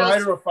somebody else.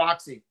 Kreider or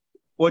Foxy.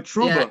 Or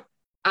Trouba. Yeah,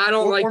 I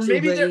don't like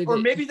Trouba. Or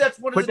maybe that's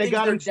one of the things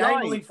they're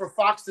dangling for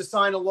Fox to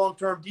sign a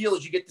long-term deal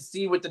is you get to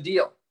see with the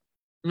deal.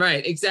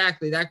 Right,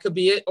 exactly. That could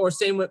be it. Or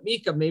same with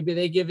Mika. Maybe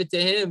they give it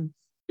to him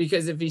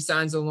because if he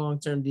signs a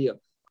long-term deal.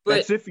 But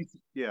it's if he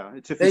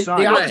signs.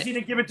 They obviously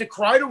didn't give it to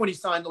Kreider when he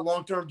signed the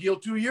long-term deal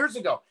 2 years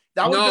ago.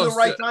 That would be the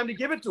right time to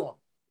give it to him.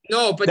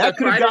 No, but that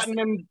could have gotten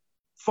them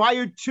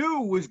fired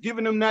too, was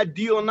giving him that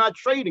deal and not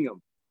trading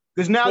him.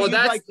 Because now he's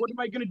like, what am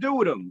I going to do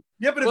with him?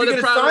 Yeah, but if you're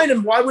going to sign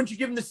him, why wouldn't you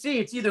give him the C?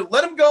 It's either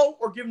let him go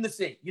or give him the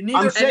C. You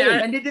neither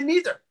and you did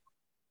neither.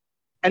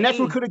 And that's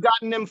what could have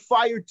gotten them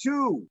fired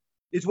too.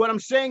 Is what I'm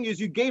saying is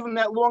you gave him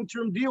that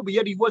long-term deal, but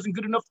yet he wasn't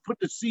good enough to put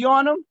the C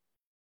on him.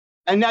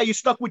 And now you're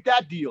stuck with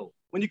that deal.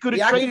 When you could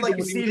have traded like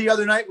you see the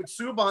other night with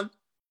Subban.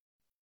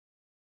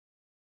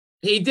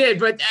 He did,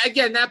 but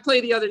again, that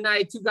play the other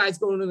night, two guys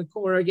going to the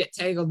corner, get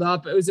tangled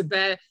up. It was a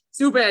bad.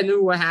 Subban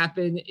knew what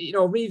happened.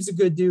 Reeves a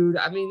good dude.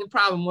 I mean, the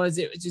problem was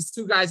it was just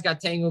two guys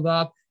got tangled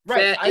up.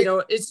 Right.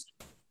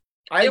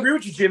 I agree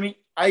with you, Jimmy.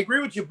 I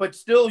agree with you, but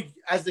still,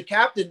 as the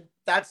captain,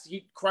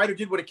 Kreider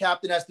did what a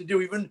captain has to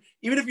do. Even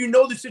if you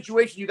know the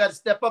situation, you got to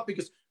step up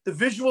because the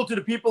visual to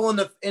the people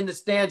in the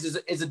stands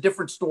is a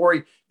different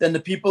story than the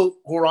people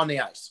who are on the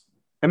ice.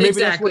 And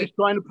maybe that's what he's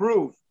trying to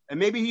prove. And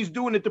maybe he's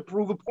doing it to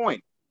prove a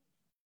point.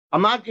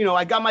 I'm not,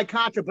 I got my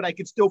contract, but I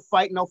can still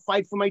fight, and I'll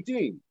fight for my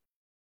team.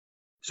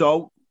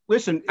 So,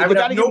 listen, I would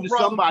have no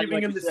problem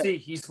giving him the C.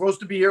 He's supposed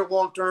to be here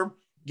long term.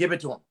 Give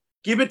it to him.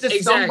 Give it to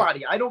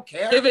somebody. I don't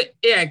care. Give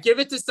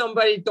it to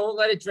somebody. Don't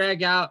let it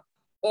drag out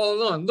all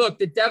along. Look,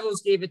 the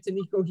Devils gave it to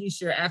Nico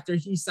Hischier after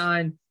he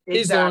signed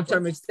his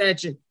long-term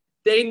extension.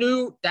 They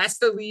knew that's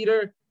the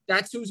leader.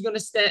 That's who's going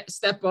to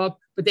step up.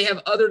 But they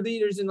have other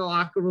leaders in the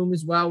locker room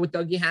as well, with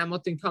Dougie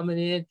Hamilton coming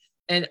in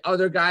and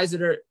other guys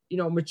that are,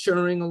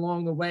 maturing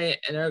along the way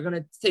and are going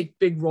to take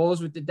big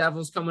roles with the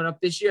Devils coming up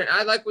this year. And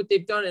I like what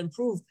they've done and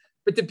improved.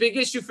 But the big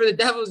issue for the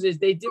Devils is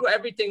they do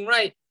everything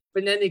right,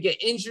 but then they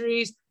get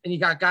injuries, and you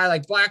got a guy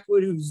like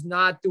Blackwood who's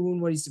not doing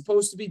what he's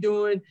supposed to be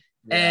doing.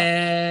 Yeah.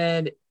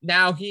 And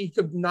now he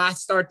could not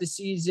start the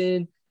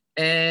season.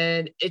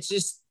 And it's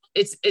just,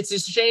 it's a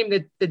shame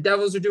that the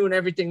Devils are doing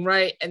everything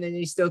right, and then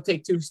they still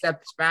take 2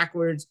 steps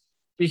backwards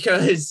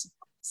because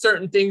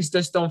certain things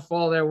just don't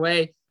fall their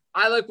way.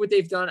 I like what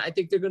they've done. I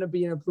think they're going to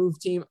be an improved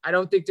team. I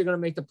don't think they're going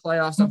to make the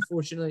playoffs,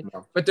 unfortunately,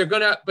 but they're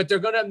going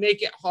to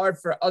make it hard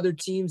for other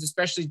teams,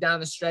 especially down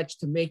the stretch,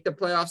 to make the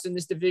playoffs in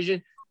this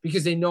division.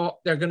 because they know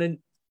they're going to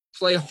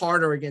play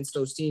harder against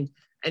those teams.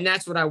 And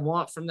that's what I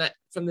want from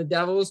the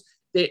Devils.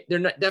 They're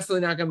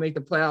definitely not going to make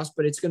the playoffs,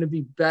 but it's going to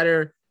be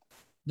better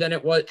than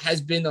it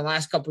has been the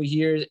last couple of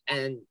years.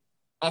 And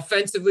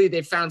offensively,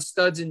 they found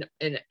studs in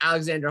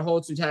Alexander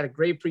Holtz, who's had a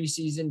great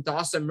preseason.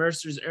 Dawson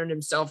Mercer's earned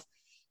himself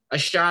a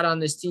shot on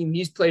this team.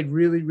 He's played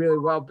really, really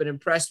well. Been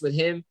impressed with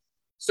him.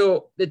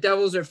 So the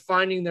Devils are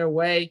finding their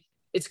way.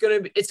 It's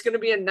gonna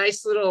be a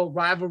nice little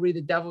rivalry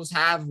the Devils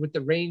have with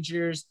the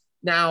Rangers.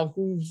 Now,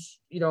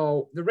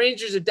 the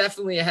Rangers are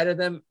definitely ahead of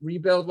them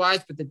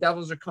rebuild-wise, but the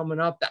Devils are coming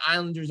up. The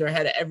Islanders are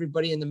ahead of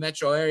everybody in the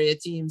metro area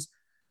teams.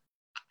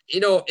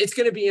 It's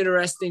going to be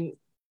interesting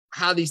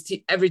how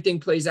everything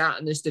plays out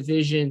in this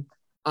division.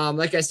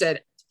 Like I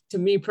said, to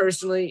me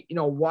personally,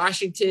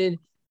 Washington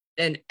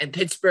and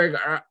Pittsburgh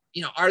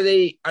are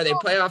they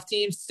playoff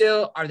teams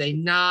still? Are they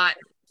not?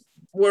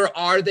 Where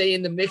are they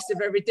in the mix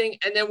of everything?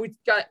 And then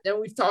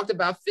we've talked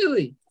about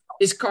Philly.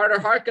 Is Carter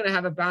Hart going to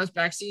have a bounce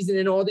back season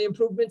in all the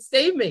improvements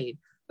they've made?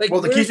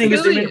 Well, the key thing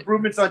is they made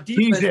improvements on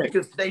defense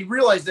because they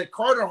realized that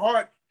Carter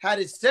Hart had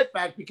his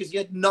setback because he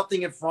had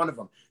nothing in front of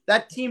him.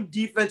 That team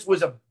defense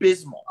was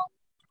abysmal.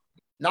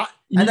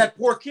 And that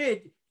poor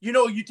kid,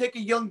 you take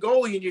a young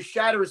goalie and you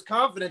shatter his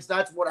confidence.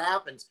 That's what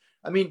happens.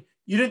 I mean,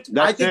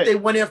 they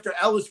went after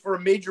Ellis for a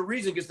major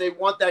reason because they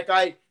want that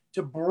guy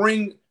to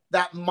bring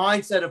that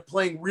mindset of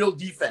playing real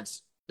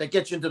defense that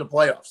gets you into the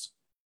playoffs.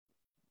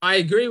 I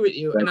agree with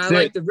you. I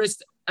like the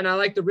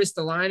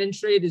Ristolainen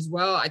trade as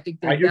well. I think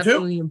they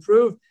definitely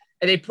improved,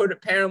 and they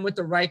pair him with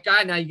the right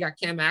guy. Now you got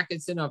Cam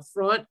Atkinson up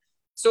front.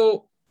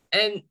 So,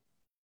 and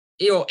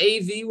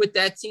AV with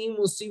that team,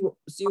 we'll see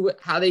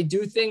how they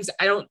do things.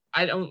 I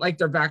don't like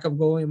their backup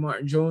goalie,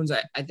 Martin Jones.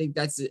 I think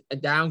that's a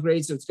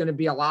downgrade. So it's going to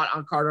be a lot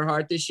on Carter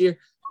Hart this year.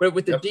 But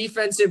with the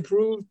defense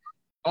improved,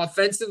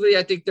 offensively,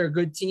 I think they're a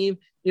good team.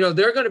 They're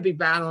going to be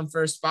battling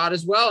for a spot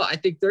as well. I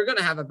think they're going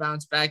to have a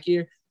bounce back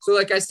here. So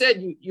like I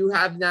said, you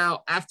have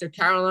now, after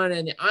Carolina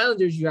and the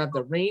Islanders, you have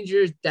the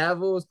Rangers,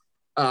 Devils,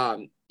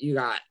 you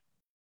got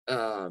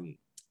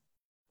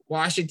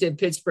Washington,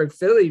 Pittsburgh,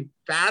 Philly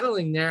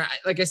battling there.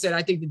 Like I said,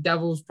 I think the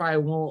Devils probably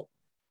won't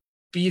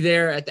be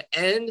there at the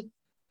end.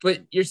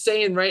 But you're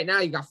saying right now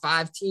you got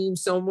 5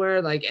 teams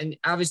somewhere, and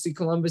obviously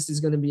Columbus is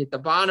going to be at the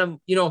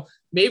bottom.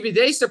 Maybe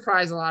they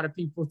surprise a lot of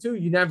people too.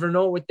 You never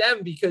know with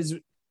them because,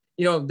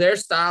 their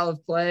style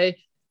of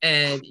play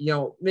and,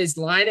 Ms.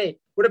 Laine.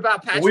 What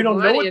about Patrick? We don't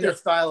know what their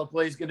style of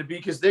play is going to be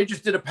because they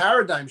just did a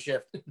paradigm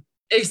shift.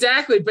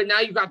 Exactly. But now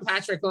you got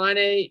Patrick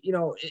Laine,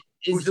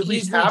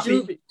 he's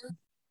happy.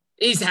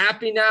 He's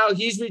happy now.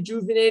 He's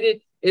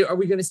rejuvenated. Are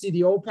we going to see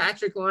the old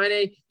Patrick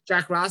Laine?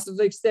 Jack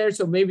Roslovic's there.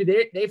 So maybe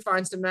they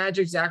find some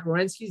magic. Zach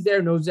Werenski's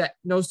there.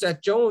 No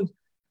Seth Jones.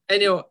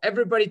 And,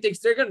 everybody thinks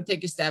they're going to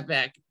take a step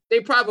back.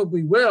 They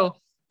probably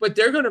will, but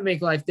they're going to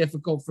make life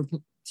difficult for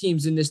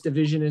teams in this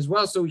division as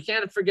well. So we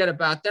can't forget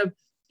about them.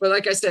 But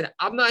like I said,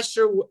 I'm not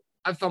sure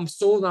if I'm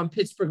sold on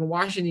Pittsburgh and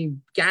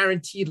Washington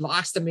guaranteed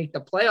locks to make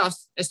the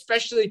playoffs,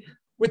 especially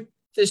with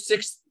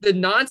the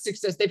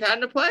non-success they've had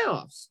in the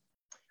playoffs.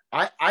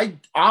 I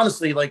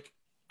honestly,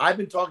 I've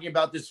been talking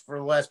about this for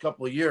the last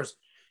couple of years.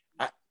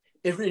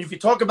 If you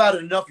talk about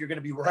it enough, you're going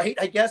to be right,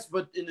 I guess.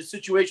 But in the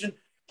situation,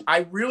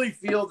 I really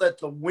feel that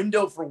the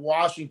window for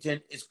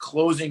Washington is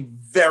closing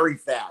very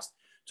fast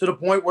to the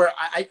point where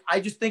I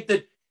just think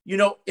that,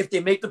 if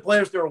they make the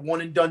playoffs, they're a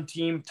one-and-done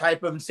team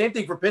type of, and same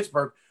thing for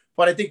Pittsburgh.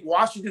 But I think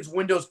Washington's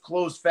windows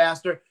close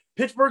faster.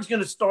 Pittsburgh's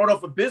going to start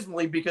off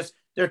abysmally because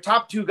their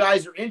top 2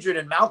 guys are injured.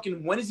 And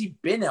Malkin, when has he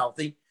been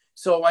healthy?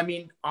 So, I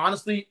mean,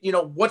 honestly,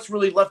 what's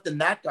really left in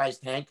that guy's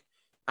tank?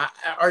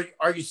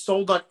 Are you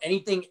sold on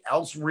anything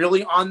else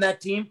really on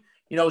that team?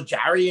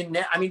 Jarry and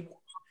Net. I mean,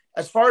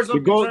 as far as the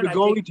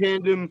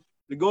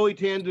goalie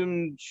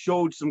tandem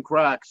showed some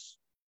cracks.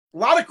 A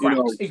lot of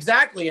cracks,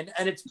 exactly. And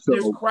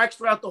there's cracks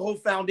throughout the whole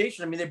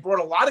foundation. I mean, they brought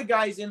a lot of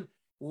guys in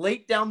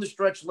late down the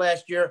stretch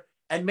last year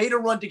and made a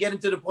run to get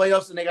into the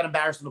playoffs, and they got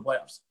embarrassed in the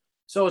playoffs.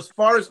 So as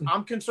far as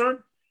I'm concerned,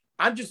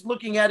 I'm just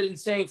looking at it and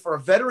saying for a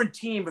veteran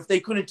team, if they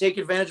couldn't take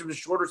advantage of the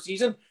shorter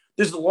season,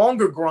 this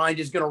longer grind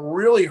is going to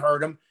really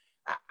hurt them.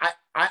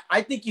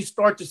 I think you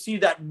start to see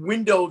that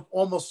window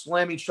almost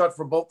slamming shut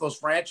for both those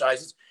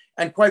franchises.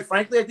 And quite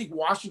frankly, I think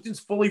Washington's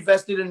fully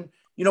vested in,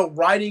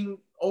 riding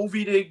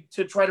Ovi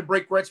to try to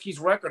break Gretzky's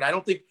record. I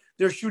don't think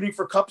they're shooting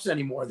for cups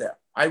anymore there.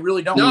 I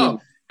really don't.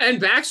 No. And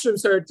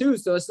Backstrom's hurt too,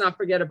 so let's not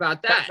forget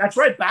about that. That's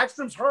right.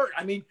 Backstrom's hurt.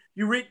 I mean,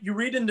 you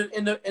read in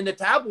the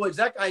tabloids,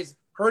 that guy's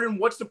hurt, and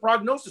what's the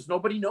prognosis?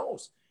 Nobody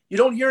knows. You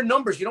don't hear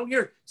numbers. You don't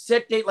hear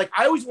set date.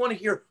 I always want to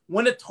hear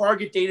when a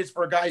target date is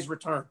for a guy's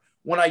return.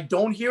 When I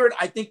don't hear it,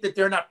 I think that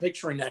they're not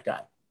picturing that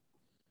guy.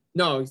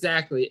 No,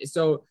 exactly.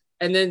 So,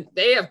 and then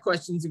they have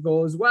questions to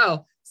go as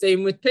well.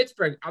 Same with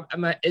Pittsburgh.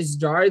 Is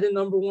Jarry the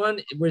number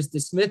 1? Where's the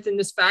Smith in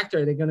this factor?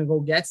 Are they going to go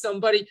get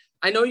somebody?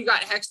 I know you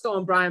got Hextall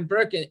and Brian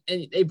Burke,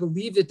 and they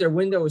believe that their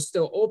window is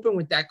still open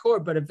with that core,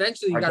 but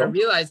eventually you got to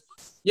realize,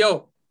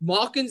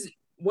 Malkin's,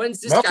 when's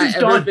this guy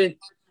ever been?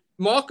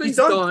 Malkin's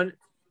done.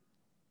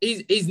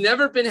 He's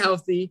never been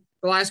healthy.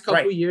 the last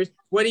couple of years.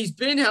 When he's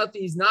been healthy,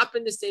 he's not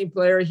been the same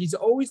player. He's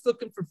always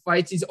looking for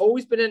fights. He's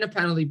always been in a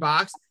penalty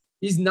box.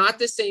 He's not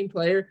the same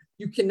player.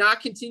 You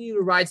cannot continue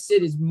to ride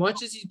Sid as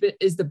much as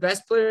is the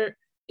best player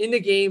in the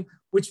game,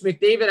 which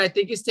McDavid, I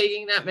think, is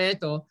taking that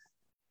mantle.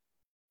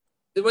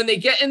 When they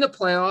get in the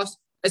playoffs,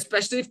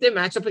 especially if they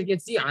match up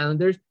against the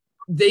Islanders,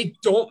 they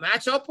don't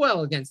match up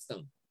well against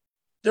them.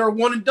 They're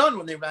one and done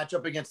when they match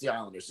up against the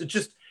Islanders. It's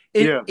just,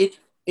 it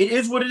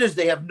is what it is.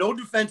 They have no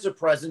defensive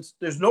presence.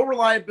 There's no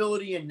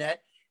reliability in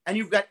net. And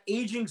you've got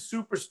aging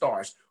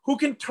superstars who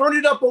can turn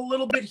it up a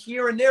little bit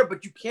here and there,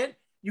 but you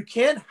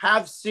can't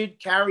have Sid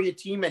carry a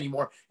team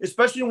anymore,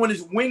 especially when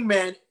his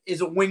wingman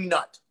is a wing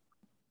nut.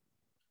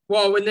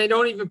 Well, when they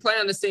don't even play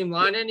on the same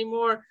line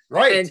anymore.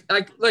 Right.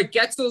 And like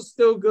Getzel's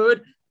still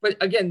good, but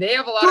again, they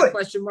have a lot of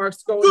question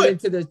marks going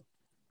into the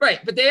right,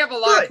 but they have a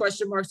lot of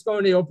question marks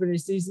going to the opening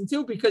season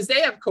too, because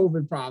they have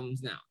COVID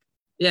problems now.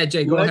 Yeah,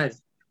 Jay, go ahead.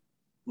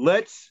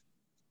 Let's,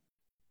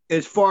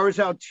 as far as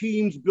how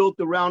teams built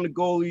around the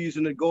goalies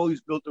and the goalies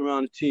built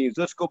around the teams,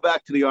 let's go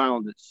back to the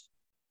Islanders.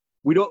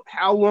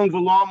 How long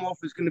Varlamov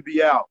is going to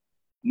be out.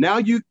 Now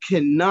you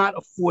cannot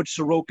afford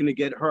Sorokin to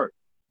get hurt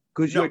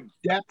because your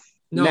depth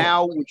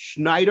now with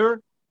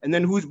Schneider, and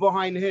then who's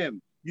behind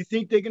him? You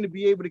think they're going to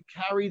be able to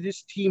carry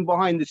this team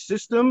behind the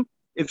system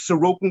if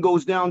Sorokin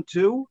goes down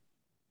too?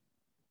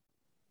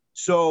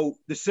 So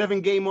the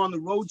 7-game on the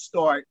road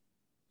start,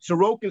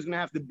 Sorokin's going to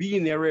have to be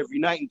in there every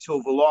night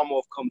until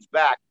Varlamov comes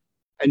back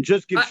and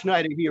just give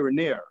Schneider here and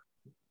there.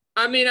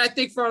 I mean, I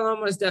think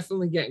Varlamov is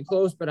definitely getting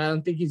close, but I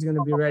don't think he's going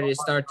to be ready to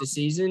start the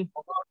season.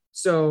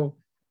 So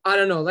I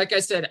don't know. Like I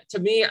said, to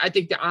me, I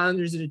think the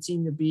Islanders are the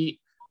team to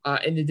beat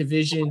in the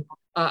division.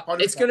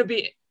 It's going to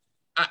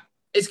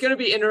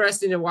be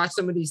interesting to watch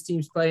some of these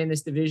teams play in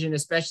this division,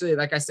 especially,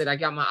 like I said, I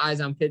got my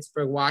eyes on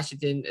Pittsburgh,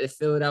 Washington,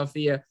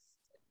 Philadelphia.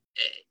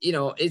 You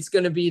know, it's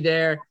going to be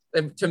there.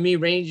 To me,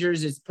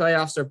 Rangers, it's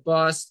playoffs or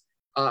bust.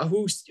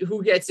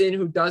 Who gets in,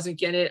 who doesn't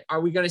get it?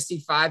 Are we going to see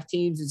 5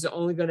 teams? Is it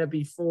only going to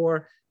be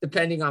 4,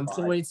 depending on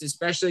points,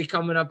 especially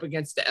coming up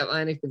against the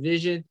Atlantic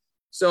Division?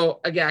 So,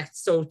 again,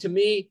 to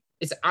me,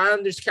 it's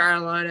Islanders,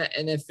 Carolina,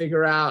 and then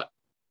figure out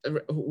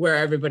where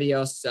everybody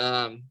else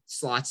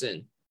slots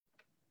in.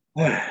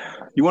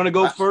 You want to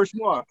go first,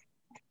 Mark?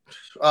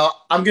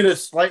 I'm going to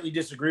slightly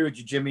disagree with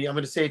you, Jimmy. I'm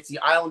going to say it's the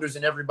Islanders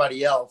and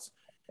everybody else.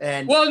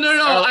 And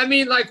no. I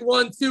mean, like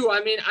 1-2.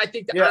 I mean, I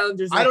think the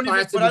Islanders. I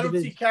don't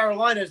see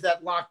Carolina as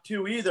that lock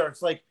 2 either.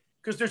 It's like,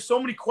 because there's so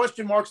many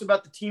question marks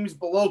about the teams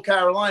below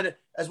Carolina,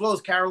 as well as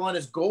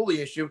Carolina's goalie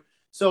issue.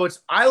 So it's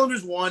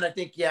Islanders 1. I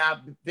think,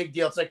 big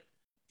deal. It's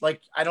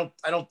like I don't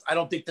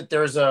think that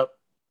there's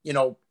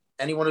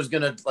anyone who's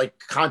gonna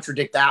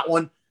contradict that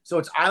one. So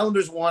it's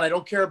Islanders 1. I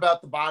don't care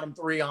about the bottom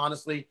 3,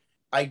 honestly.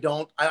 I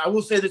don't. I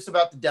will say this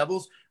about the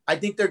Devils. I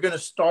think they're gonna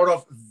start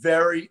off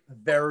very,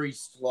 very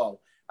slow.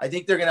 I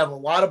think they're going to have a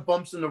lot of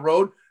bumps in the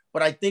road,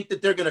 but I think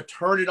that they're going to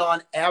turn it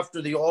on after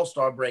the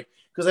All-Star break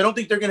because I don't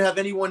think they're going to have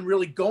anyone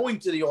really going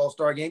to the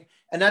All-Star game,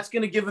 and that's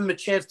going to give them a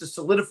chance to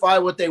solidify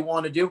what they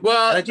want to do.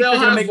 Well, and I think they're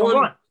going to make a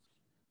run.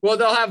 Well,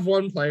 they'll have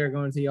one player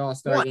going to the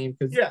All-Star game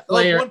because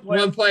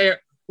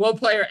one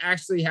player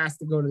actually has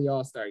to go to the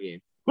All-Star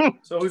game.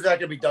 So who's that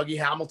going to be? Dougie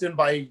Hamilton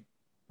by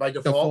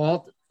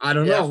default? I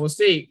don't know. We'll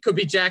see. Could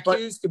be Jack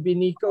Hughes. Could be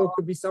Nico.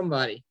 Could be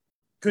somebody.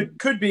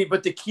 Could be,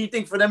 but the key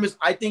thing for them is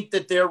I think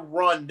that their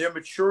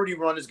maturity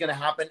run is going to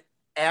happen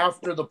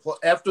after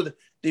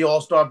the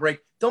All-Star break.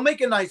 They'll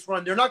make a nice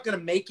run. They're not going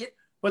to make it,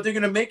 but they're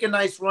going to make a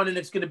nice run, and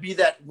it's going to be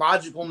that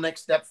logical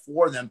next step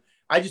for them.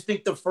 I just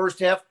think the first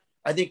half,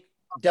 I think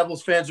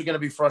Devils fans are going to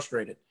be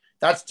frustrated.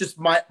 That's just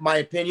my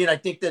opinion. I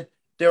think that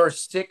there are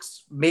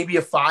 6, maybe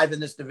a 5 in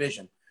this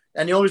division.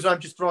 And the only reason I'm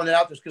just throwing it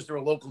out there is because they're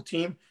a local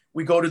team.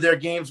 We go to their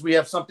games. We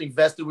have something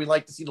vested. We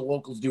like to see the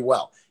locals do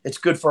well. It's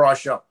good for our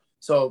show.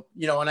 So,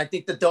 and I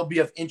think that they'll be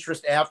of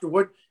interest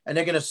afterward, and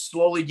they're going to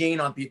slowly gain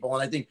on people.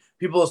 And I think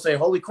people will say,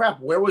 holy crap,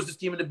 where was this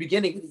team in the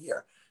beginning of the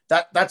year?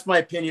 That's my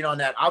opinion on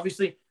that.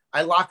 Obviously,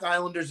 I lock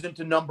Islanders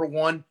into number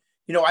 1.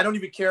 I don't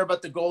even care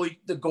about the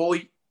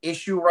goalie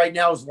issue right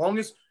now. As long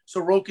as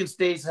Sorokin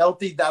stays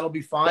healthy, that'll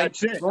be fine.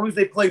 As long as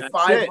they play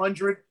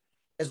 500.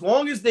 As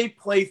long as they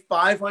play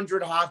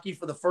 500 hockey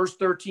for the first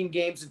 13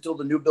 games until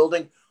the new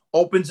building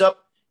opens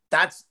up,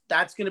 that's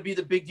going to be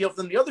the big deal for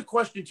them. The other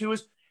question, too,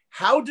 is,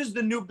 how does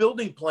the new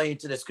building play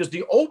into this? Because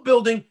the old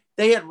building,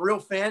 they had real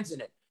fans in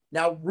it.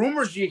 Now,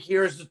 rumors you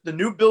hear is that the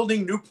new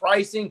building, new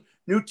pricing,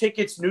 new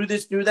tickets, new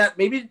this, new that.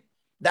 Maybe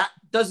that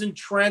doesn't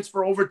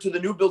transfer over to the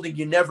new building.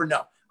 You never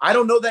know. I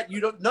don't know that.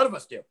 None of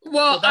us do.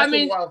 Well, so I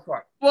mean,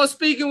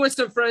 speaking with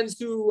some friends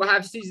who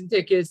have season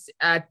tickets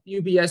at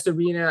UBS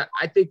Arena,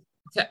 I think,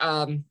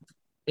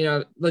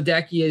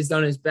 Ledecky has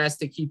done his best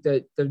to keep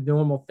the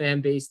normal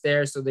fan base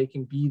there so they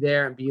can be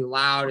there and be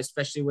loud,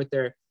 especially with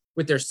their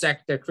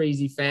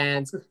crazy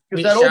fans.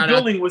 Because that old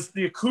building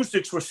the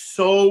acoustics were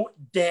so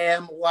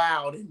damn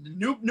loud. And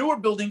the newer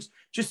buildings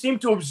just seem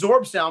to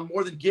absorb sound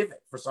more than give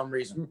it for some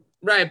reason.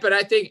 Right, but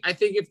I think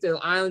if the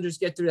Islanders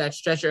get through that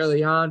stretch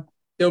early on,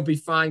 they'll be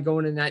fine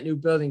going in that new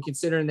building,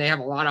 considering they have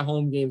a lot of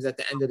home games at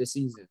the end of the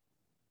season.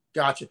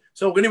 Gotcha.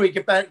 So anyway,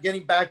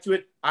 getting back to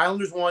it.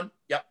 Islanders 1.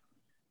 Yep.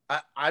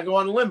 I go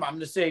on a limb. I'm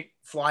going to say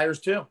Flyers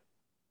 2,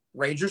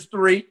 Rangers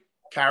 3,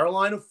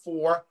 Carolina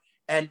 4,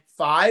 and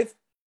 5.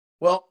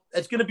 Well,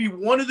 it's going to be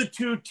one of the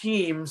two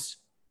teams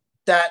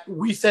that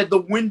we said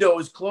the window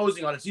is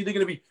closing on. It's either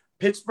going to be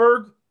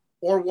Pittsburgh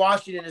or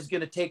Washington is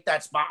going to take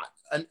that spot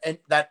and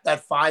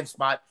that 5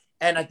 spot.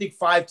 And I think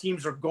 5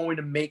 teams are going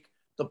to make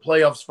the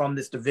playoffs from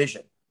this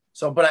division.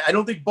 So, but I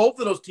don't think both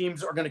of those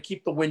teams are going to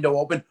keep the window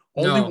open.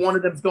 Only one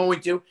of them's going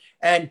to.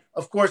 And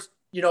of course,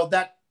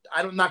 that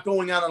I'm not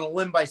going out on a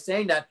limb by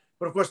saying that,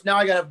 but of course now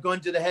I got to have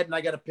gun to the head and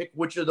I got to pick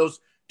which of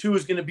those two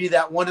is going to be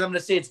that one. And I'm going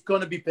to say it's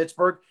going to be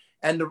Pittsburgh.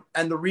 And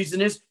the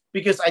reason is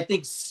because I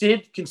think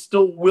Sid can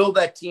still will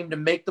that team to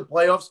make the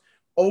playoffs.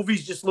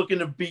 Ovi's just looking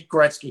to beat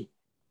Gretzky.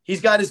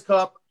 He's got his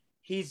cup.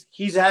 He's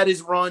had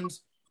his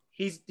runs.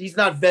 He's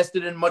not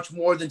vested in much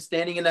more than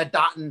standing in that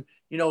dot and,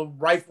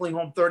 rifling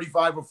home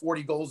 35 or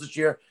 40 goals this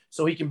year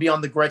so he can be on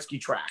the Gretzky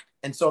track.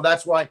 And so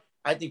that's why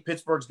I think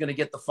Pittsburgh's going to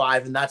get the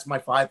 5, and that's my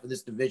 5 for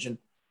this division.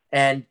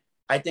 And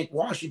I think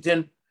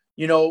Washington,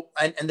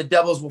 and the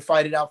Devils will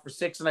fight it out for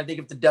 6. And I think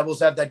if the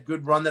Devils have that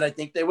good run that I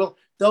think they will,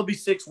 they'll be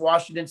 6,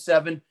 Washington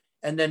 7,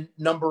 and then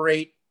number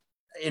 8,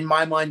 in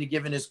my mind, to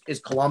given is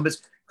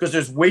Columbus, because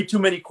there's way too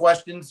many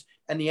questions,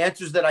 and the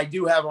answers that I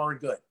do have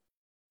aren't good.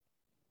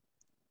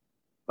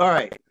 All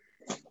right.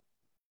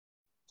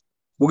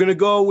 We're going to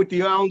go with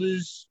the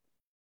Islanders,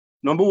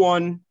 number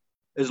 1,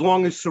 as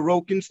long as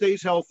Sorokin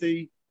stays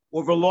healthy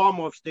or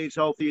Varlamov stays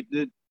healthy at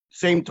the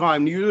same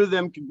time. Neither of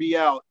them can be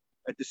out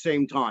at the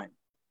same time.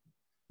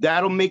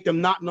 That'll make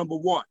them not number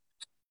 1.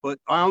 But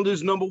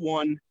Islanders, number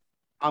 1.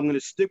 I'm going to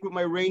stick with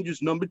my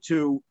Rangers, number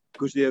 2,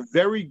 because they're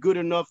very good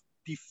enough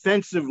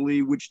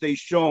defensively, which they've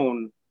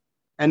shown,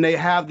 and they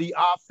have the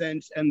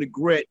offense and the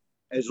grit.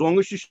 As long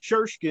as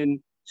Shesterkin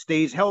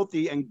stays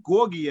healthy and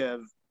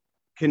Georgiev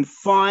can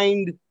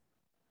find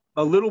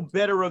a little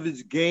better of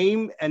his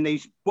game, and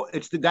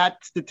that's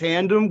the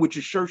tandem, which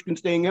is Shesterkin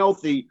staying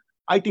healthy.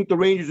 I think the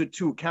Rangers are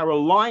 2.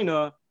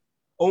 Carolina,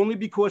 only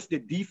because their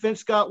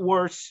defense got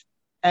worse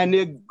and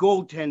their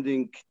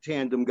goaltending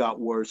tandem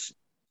got worse.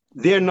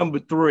 They're number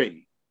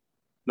 3.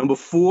 Number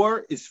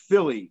 4 is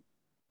Philly.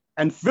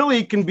 And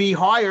Philly can be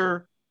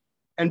higher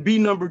and be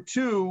number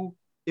 2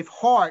 if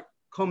Hart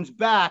comes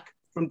back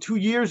from 2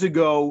 years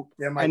ago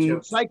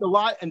and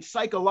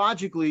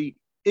psychologically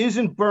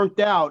isn't burnt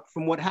out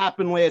from what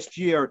happened last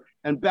year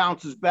and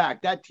bounces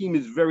back. That team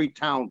is very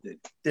talented.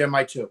 They're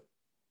my 2.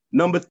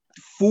 Number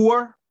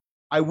 4,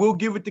 I will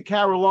give it to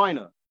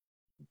Carolina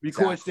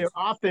because their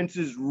offense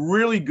is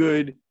really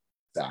good.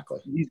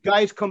 Exactly. These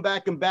guys come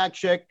back and back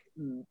check,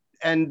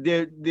 and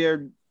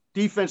their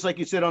defense, like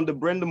you said, under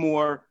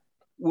Brind'Amour,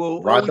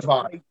 will always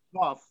play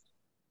tough.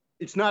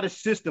 It's not a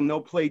system. They'll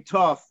play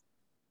tough.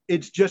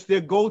 It's just their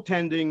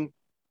goaltending,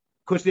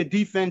 because their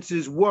defense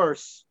is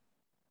worse.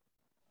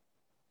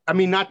 I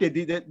mean, not their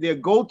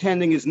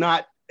goaltending is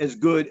not as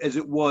good as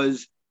it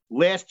was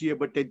last year,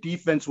 but their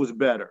defense was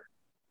better.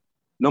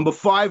 Number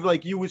 5,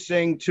 like you were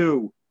saying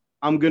too,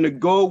 I'm going to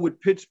go with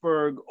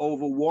Pittsburgh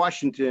over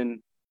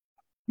Washington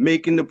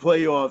making the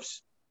playoffs.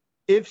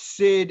 If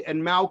Sid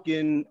and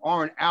Malkin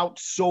aren't out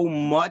so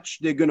much,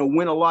 they're going to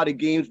win a lot of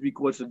games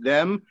because of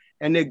them.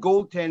 And their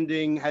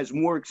goaltending has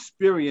more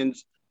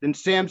experience than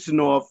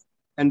Samsonov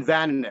and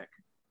Vanek.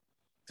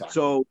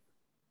 So,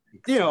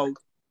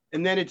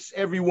 and then it's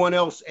everyone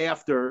else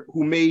after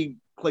who may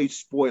play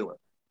spoiler.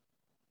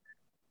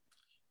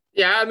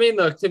 Yeah, I mean,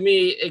 look, to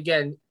me,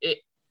 again,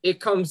 it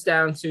comes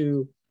down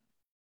to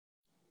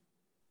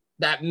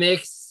that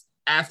mix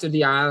after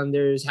the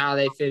Islanders, how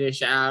they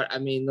finish out. I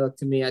mean, look,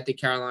 to me, I think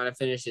Carolina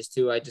finishes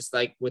 2. I just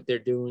like what they're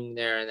doing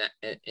there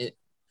and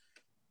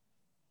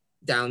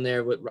down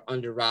there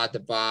under Rod the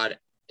Bod.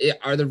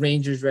 Are the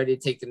Rangers ready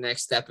to take the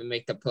next step and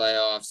make the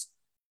playoffs?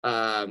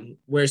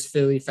 Where's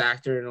Philly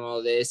factor in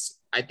all this?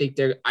 I think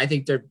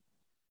they're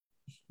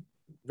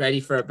ready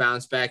for a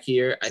bounce back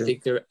here.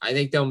 Sure. I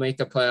think they'll make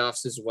the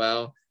playoffs as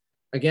well.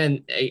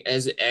 Again,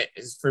 as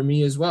for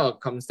me as well,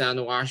 it comes down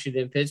to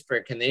Washington,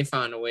 Pittsburgh. Can they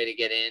find a way to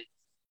get in?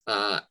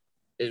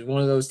 Is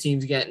one of those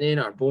teams getting in?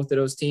 Are both of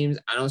those teams?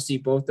 I don't see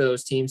both of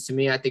those teams. To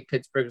me, I think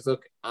Pittsburgh's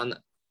look on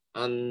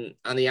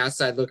the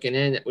outside looking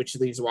in, which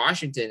leaves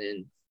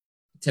Washington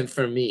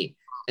for me.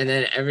 And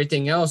then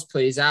everything else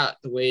plays out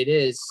the way it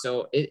is.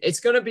 So it's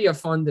going to be a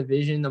fun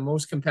division, the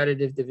most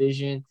competitive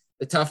division,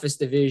 the toughest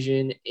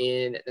division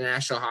in the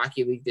National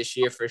Hockey League this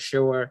year for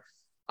sure.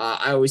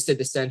 I always said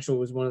the Central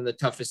was one of the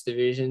toughest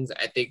divisions.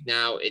 I think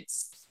now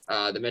it's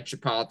the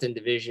Metropolitan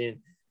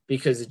Division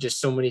because of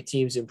just so many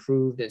teams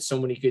improved and so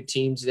many good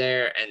teams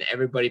there, and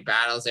everybody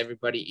battles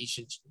everybody each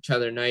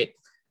other night.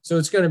 So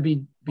it's going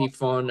to be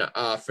fun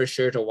for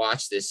sure to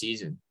watch this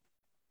season.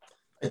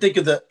 I think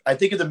of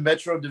the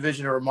Metro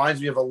Division. It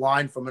reminds me of a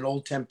line from an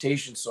old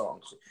Temptation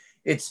song.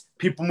 It's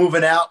people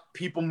moving out,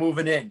 people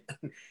moving in.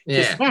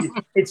 Yeah,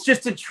 it's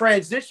just a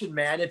transition,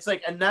 man. It's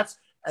like, and that's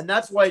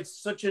why it's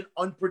such an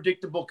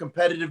unpredictable,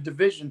 competitive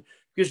division,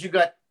 because you've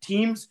got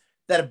teams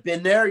that have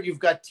been there, you've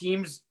got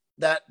teams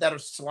that are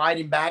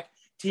sliding back,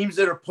 teams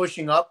that are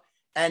pushing up.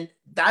 And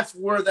that's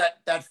where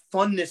that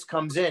funness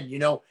comes in, you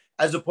know,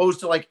 as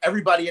opposed to like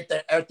everybody at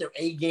their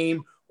A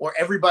game or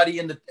everybody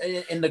in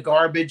the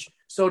garbage,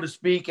 so to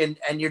speak. And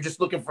you're just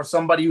looking for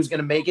somebody who's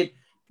going to make it.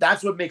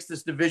 That's what makes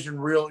this division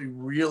really,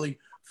 really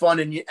fun.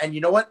 And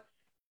you know what?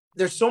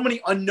 There's so many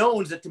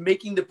unknowns that to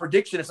making the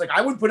prediction, it's like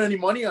I wouldn't put any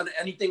money on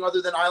anything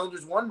other than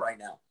Islanders won right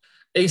now.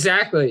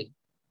 Exactly.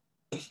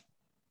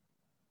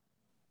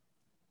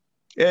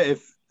 Yeah,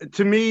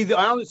 to me, the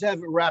Islanders have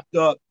it wrapped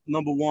up,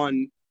 number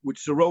one, with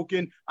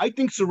Sorokin. I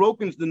think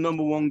Sorokin's the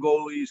number one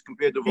goalie as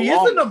compared to Varlamov. He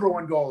is the number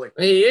one goalie.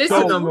 He is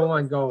the number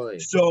one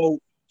goalie.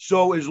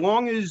 So as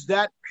long as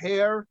that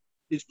pair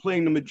is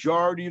playing the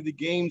majority of the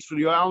games for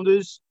the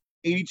Islanders,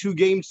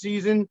 82-game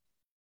season,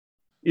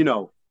 you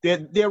know,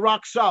 they're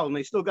rock solid, and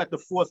they still got the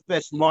fourth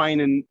best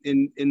line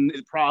in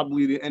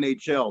probably the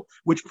NHL,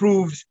 which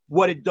proves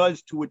what it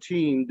does to a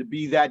team to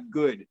be that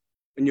good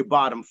in your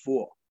bottom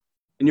four,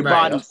 in your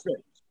bottom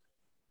six.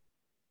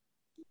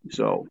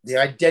 So the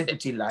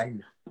identity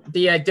line.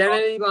 The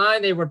identity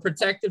line, they were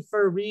protected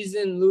for a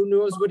reason. Lou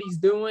knows what he's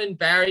doing.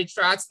 Barry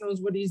Trotz knows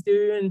what he's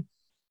doing.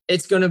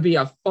 It's going to be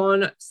a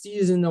fun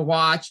season to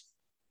watch.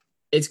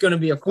 It's going to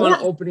be a fun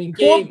opening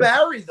game. Poor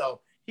Barry,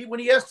 though. When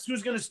he asks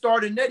who's going to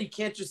start in net, he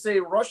can't just say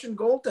Russian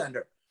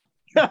goaltender.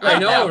 I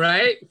know,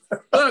 right?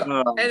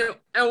 Look,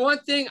 and one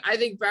thing, I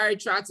think Barry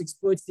Trotz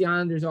exploits the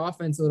Islanders'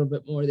 offense a little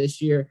bit more this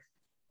year,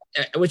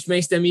 which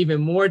makes them even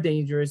more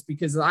dangerous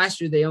because last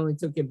year they only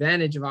took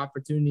advantage of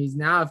opportunities.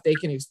 Now, if they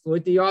can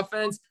exploit the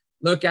offense,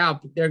 look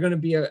out. They're going to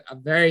be a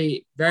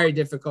very, very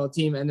difficult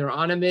team, and they're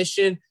on a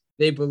mission.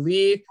 They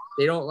believe.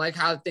 They don't like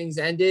how things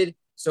ended.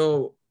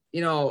 So,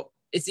 you know,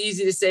 it's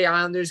easy to say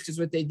Islanders because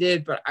what they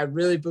did, but I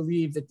really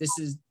believe that this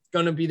is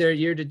going to be their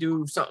year to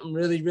do something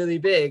really, really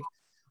big.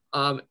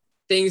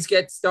 Things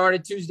get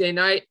started Tuesday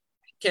night.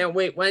 Can't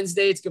wait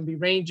Wednesday. It's going to be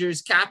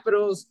Rangers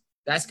Capitals.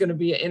 That's going to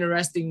be an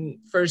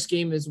interesting first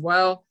game as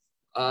well.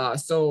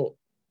 So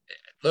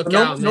look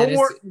out, man.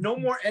 No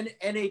more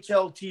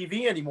NHL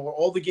TV anymore.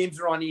 All the games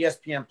are on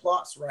ESPN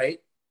Plus, right?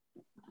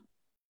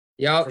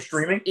 Yeah. For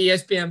streaming?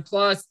 ESPN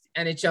Plus,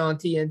 NHL and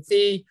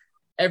TNT.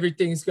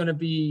 Everything's going to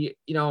be,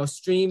 you know,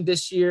 streamed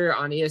this year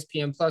on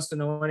ESPN Plus, so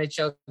no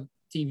NHL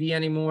TV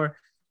anymore.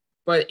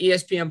 But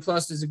ESPN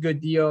Plus is a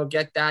good deal.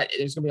 Get that.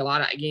 There's going to be a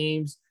lot of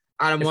games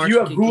out of market. If you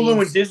have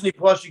Hulu and Disney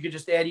Plus, you can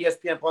just add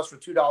ESPN Plus for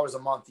 $2 a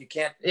month. You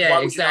can't. Yeah,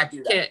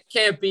 exactly.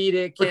 Can't beat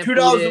it. For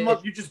 $2 a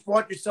month, you just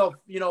bought yourself,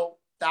 you know,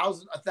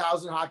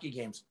 1,000 hockey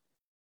games.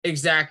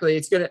 Exactly.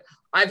 It's gonna.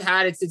 I've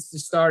had it since the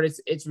start.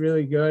 It's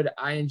really good.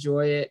 I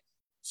enjoy it.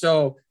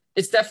 So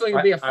it's definitely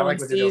gonna be a fun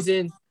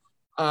season.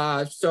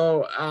 I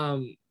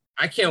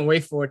can't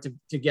wait for it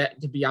to get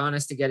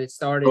it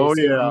started. Oh,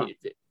 yeah.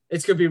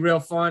 It's gonna be real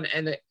fun,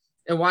 and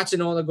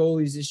watching all the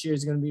goalies this year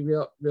is gonna be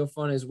real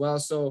fun as well.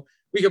 So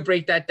we could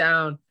break that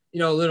down, you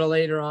know, a little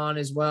later on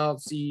as well.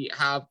 See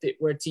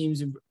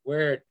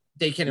where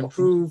they can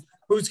improve,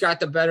 who's got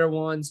the better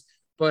ones.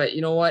 But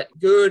you know what?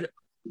 Good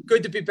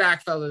to be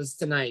back, fellas,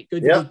 tonight.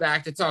 Good to be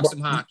back to talk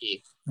some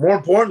hockey. More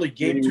importantly,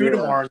 game 2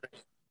 tomorrow.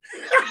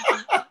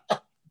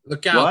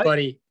 Look out,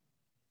 buddy.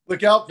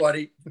 Look out,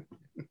 buddy.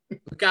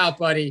 Look out,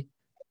 buddy.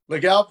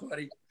 Look out,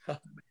 buddy.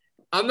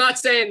 I'm not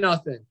saying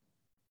nothing.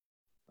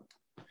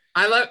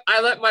 I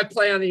let my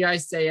play on the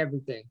ice say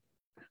everything.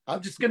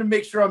 I'm just gonna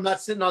make sure I'm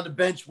not sitting on the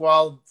bench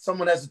while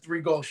someone has a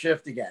 3-goal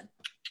shift again.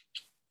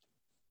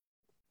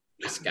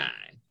 This guy.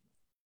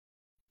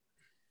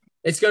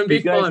 It's gonna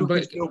be fun,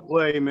 but still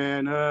play,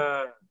 man.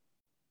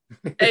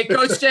 Hey,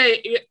 Coach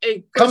Jay.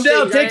 Come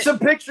down, take some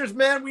pictures,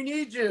 man. We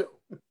need you.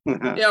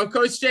 Yeah,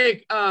 Coach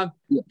Jake, got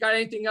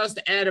anything else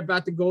to add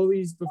about the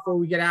goalies before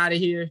we get out of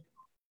here?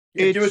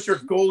 Give us your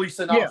goalie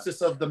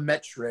synopsis of the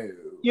Metro.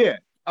 Yeah,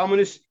 I'm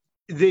gonna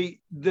the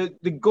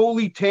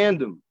goalie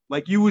tandem,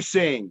 like you were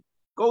saying.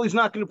 Goalie's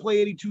not gonna play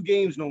 82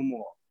 games no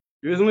more.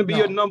 There's gonna be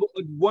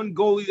one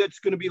goalie that's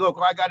gonna be look.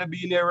 I gotta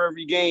be in there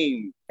every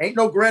game. Ain't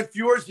no Grant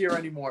Fuhrs here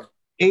anymore.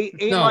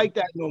 Ain't like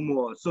that no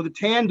more. So the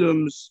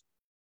tandems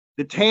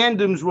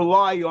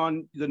rely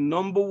on the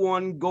number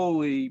one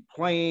goalie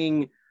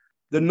playing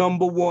the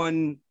number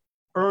one,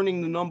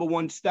 earning the number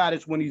one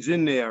status when he's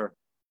in there,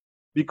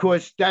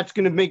 because that's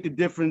going to make the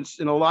difference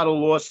in a lot of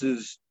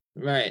losses.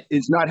 Right.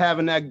 Is not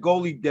having that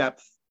goalie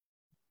depth.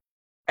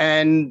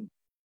 And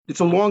it's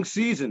a long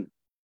season.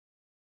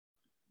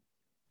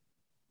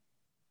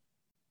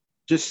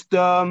 Just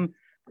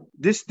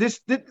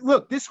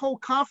look, this whole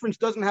conference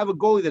doesn't have a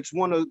goalie that's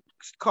won a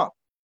cup.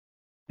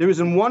 There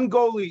isn't one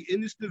goalie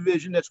in this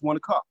division that's won a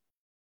cup.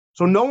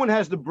 So no one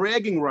has the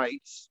bragging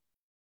rights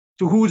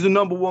to who's the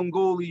number one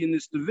goalie in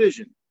this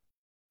division.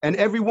 And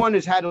everyone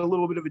has had a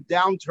little bit of a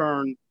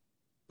downturn.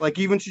 Like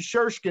even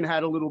Shesterkin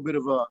had a little bit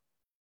of a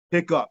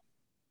hiccup.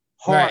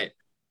 Right.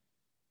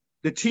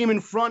 The team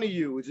in front of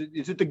you, is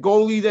it the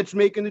goalie that's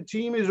making the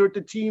team? Is it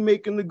the team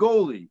making the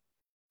goalie?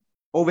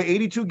 Over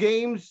 82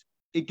 games,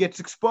 it gets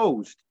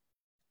exposed.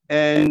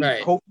 And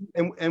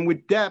and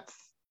with depth,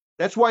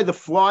 that's why the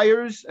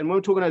Flyers, and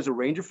we're talking as a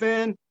Ranger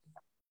fan,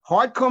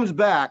 Hart comes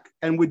back,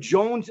 and with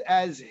Jones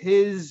as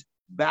his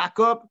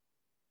backup,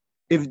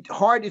 if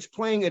Hart is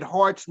playing at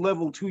Hart's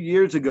level 2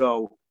 years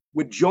ago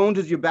with Jones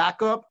as your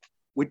backup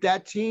with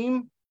that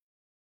team,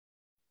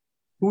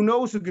 who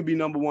knows who could be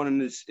number one in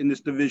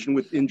this division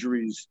with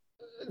injuries?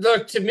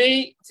 Look, to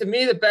me,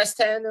 the best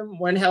tandem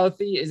when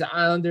healthy is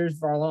Islanders,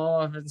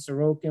 Varlamov and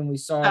Sorokin. We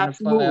saw in the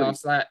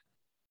playoffs.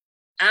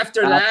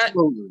 After that,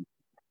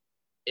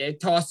 it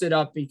tossed it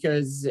up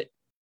because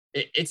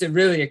it's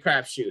really a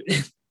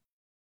crapshoot.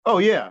 Oh,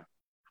 yeah.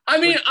 I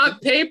mean, on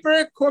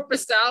paper,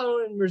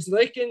 Korpisalo and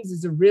Merzlikins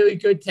is a really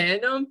good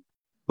tandem.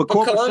 But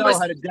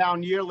Korpisalo had a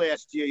down year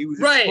last year. He was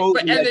exposed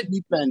and the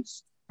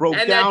defense broke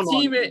down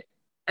on him.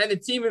 And the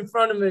team in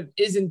front of him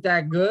isn't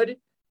that good.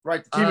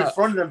 Right, the team in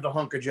front of him, the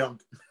hunk of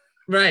junk.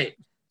 Right.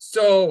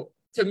 So,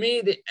 to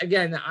me, the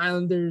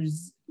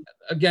Islanders,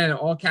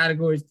 all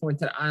categories point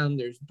to the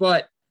Islanders.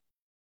 But,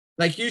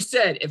 like you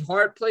said, if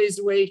Hart plays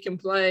the way he can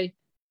play,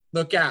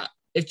 look out.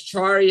 If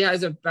Chari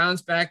has a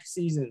bounce-back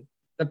season,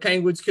 the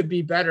Penguins could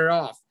be better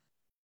off.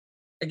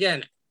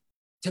 Again,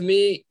 to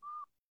me,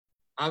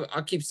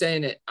 I'll keep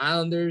saying it.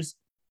 Islanders,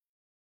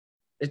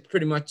 it's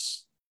pretty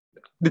much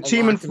the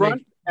team in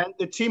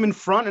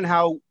front and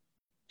how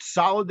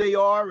solid they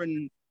are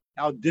and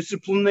how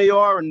disciplined they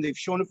are, and they've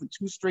shown it for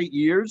 2 straight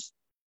years.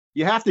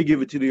 You have to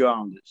give it to the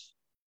Islanders.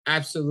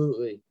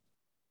 Absolutely.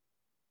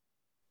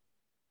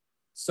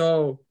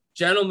 So,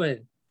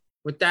 gentlemen,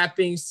 with that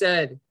being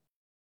said,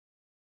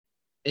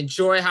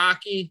 enjoy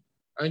hockey.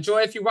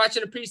 Enjoy if you're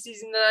watching a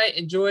preseason tonight.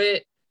 Enjoy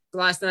it. The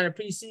last night of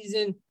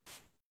preseason.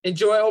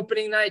 Enjoy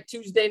opening night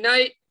Tuesday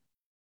night.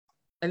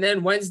 And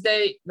then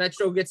Wednesday,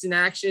 Metro gets in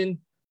action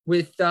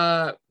with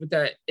the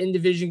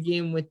in-division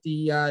game with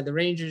the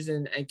Rangers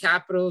and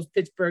Capitals,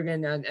 Pittsburgh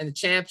and the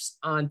Champs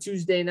on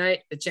Tuesday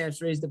night. The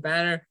Champs raise the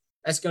banner.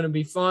 That's going to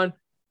be fun.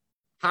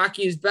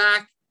 Hockey is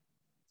back.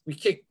 We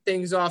kick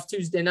things off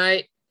Tuesday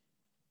night.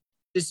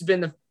 This has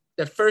been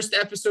the first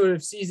episode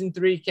of season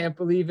 3. Can't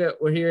believe it.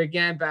 We're here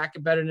again, back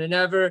and better than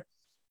ever.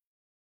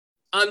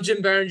 I'm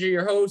Jim Berenger,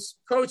 your host,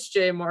 Coach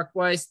Jay, Mark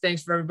Weiss.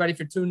 Thanks for everybody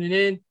for tuning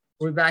in.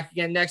 We'll be back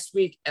again next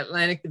week.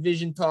 Atlantic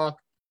Division Talk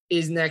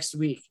is next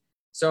week.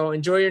 So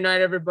enjoy your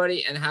night,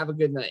 everybody, and have a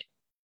good night.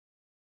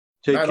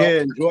 Take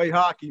care. Enjoy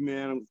hockey,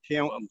 man.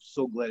 I'm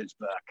so glad it's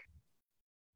back.